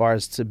for the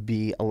bars to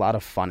be a lot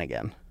of fun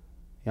again.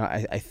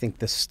 I think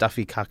the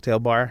stuffy cocktail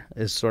bar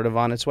is sort of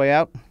on its way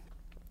out.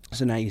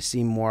 So now you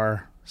see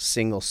more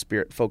single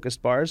spirit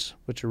focused bars,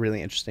 which are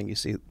really interesting. You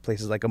see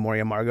places like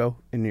Amoria Margot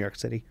in New York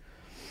City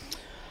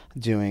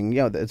doing,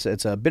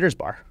 it's a bitters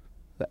bar.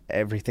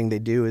 Everything they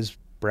do is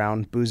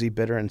brown, boozy,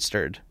 bitter, and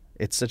stirred.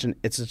 It's such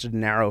a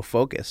narrow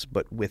focus,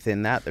 but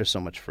within that, there's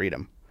so much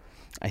freedom.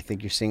 I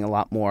think you're seeing a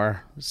lot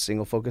more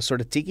single focus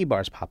sort of tiki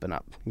bars popping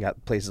up. You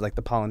got places like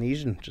the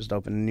Polynesian just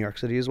opened in New York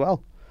City as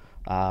well.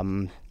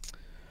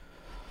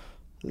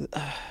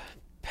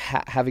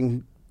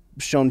 Having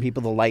shown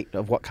people the light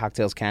of what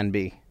cocktails can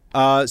be.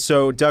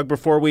 So, Doug,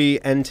 before we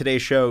end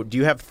today's show, do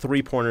you have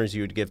 3 pointers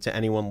you would give to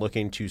anyone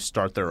looking to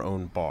start their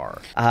own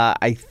bar?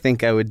 I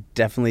think I would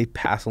definitely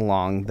pass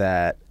along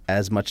that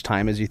as much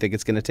time as you think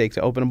it's going to take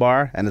to open a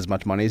bar and as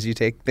much money as you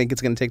think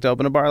it's going to take to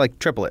open a bar, like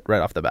triple it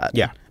right off the bat.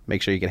 Yeah.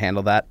 Make sure you can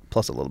handle that,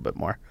 plus a little bit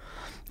more.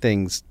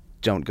 Things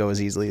don't go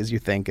as easily as you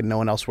think, and no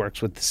one else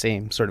works with the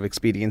same sort of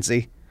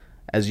expediency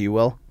as you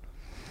will.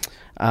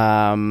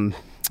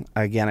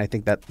 Again, I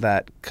think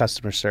that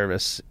customer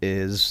service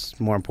is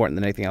more important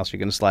than anything else you're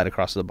going to slide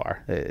across the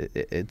bar.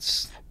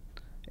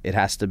 It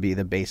has to be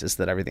the basis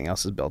that everything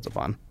else is built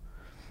upon.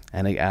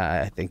 And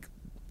I think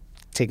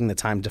taking the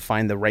time to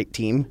find the right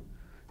team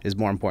is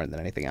more important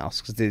than anything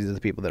else, because these are the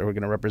people that are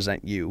going to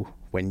represent you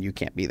when you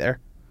can't be there.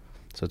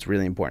 So it's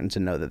really important to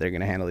know that they're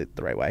going to handle it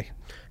the right way.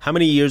 How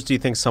many years do you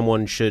think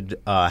someone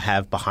should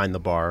have behind the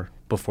bar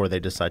before they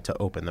decide to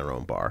open their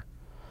own bar?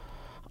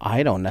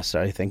 I don't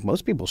necessarily think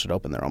most people should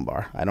open their own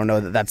bar. I don't know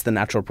that that's the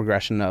natural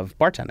progression of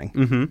bartending.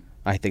 Mm-hmm.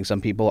 I think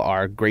some people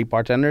are great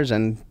bartenders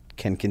and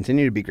can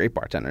continue to be great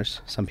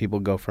bartenders. Some people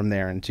go from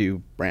there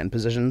into brand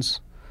positions.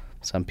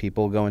 Some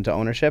people go into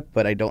ownership,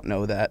 but I don't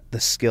know that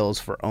the skills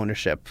for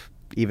ownership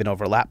even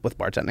overlap with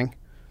bartending.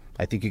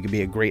 I think you could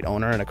be a great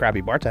owner and a crappy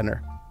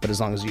bartender, but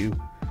as long as you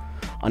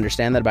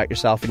understand that about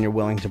yourself and you're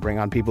willing to bring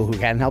on people who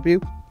can help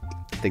you,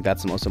 I think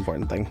that's the most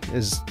important thing,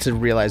 is to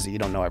realize that you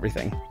don't know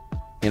everything.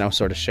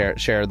 Sort of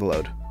share the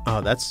load. Oh,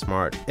 that's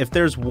smart. If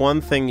there's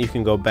one thing you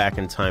can go back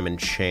in time and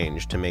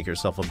change to make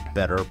yourself a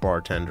better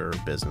bartender or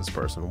business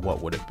person,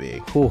 what would it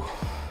be? Ooh,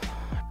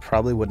 I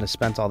probably wouldn't have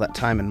spent all that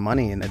time and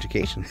money in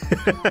education.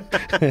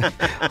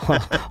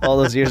 all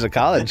those years of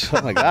college.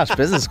 Oh my gosh,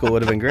 business school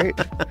would have been great.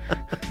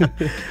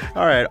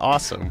 All right,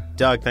 awesome.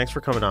 Doug, thanks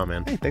for coming on,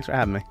 man. Hey, thanks for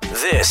having me.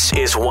 This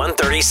is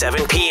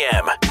 1:37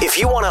 p.m. If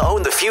you want to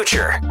own the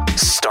future,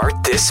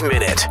 start this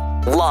minute.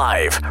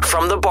 Live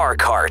from the Bar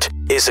Cart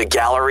is a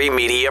Gallery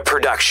Media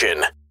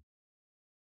production.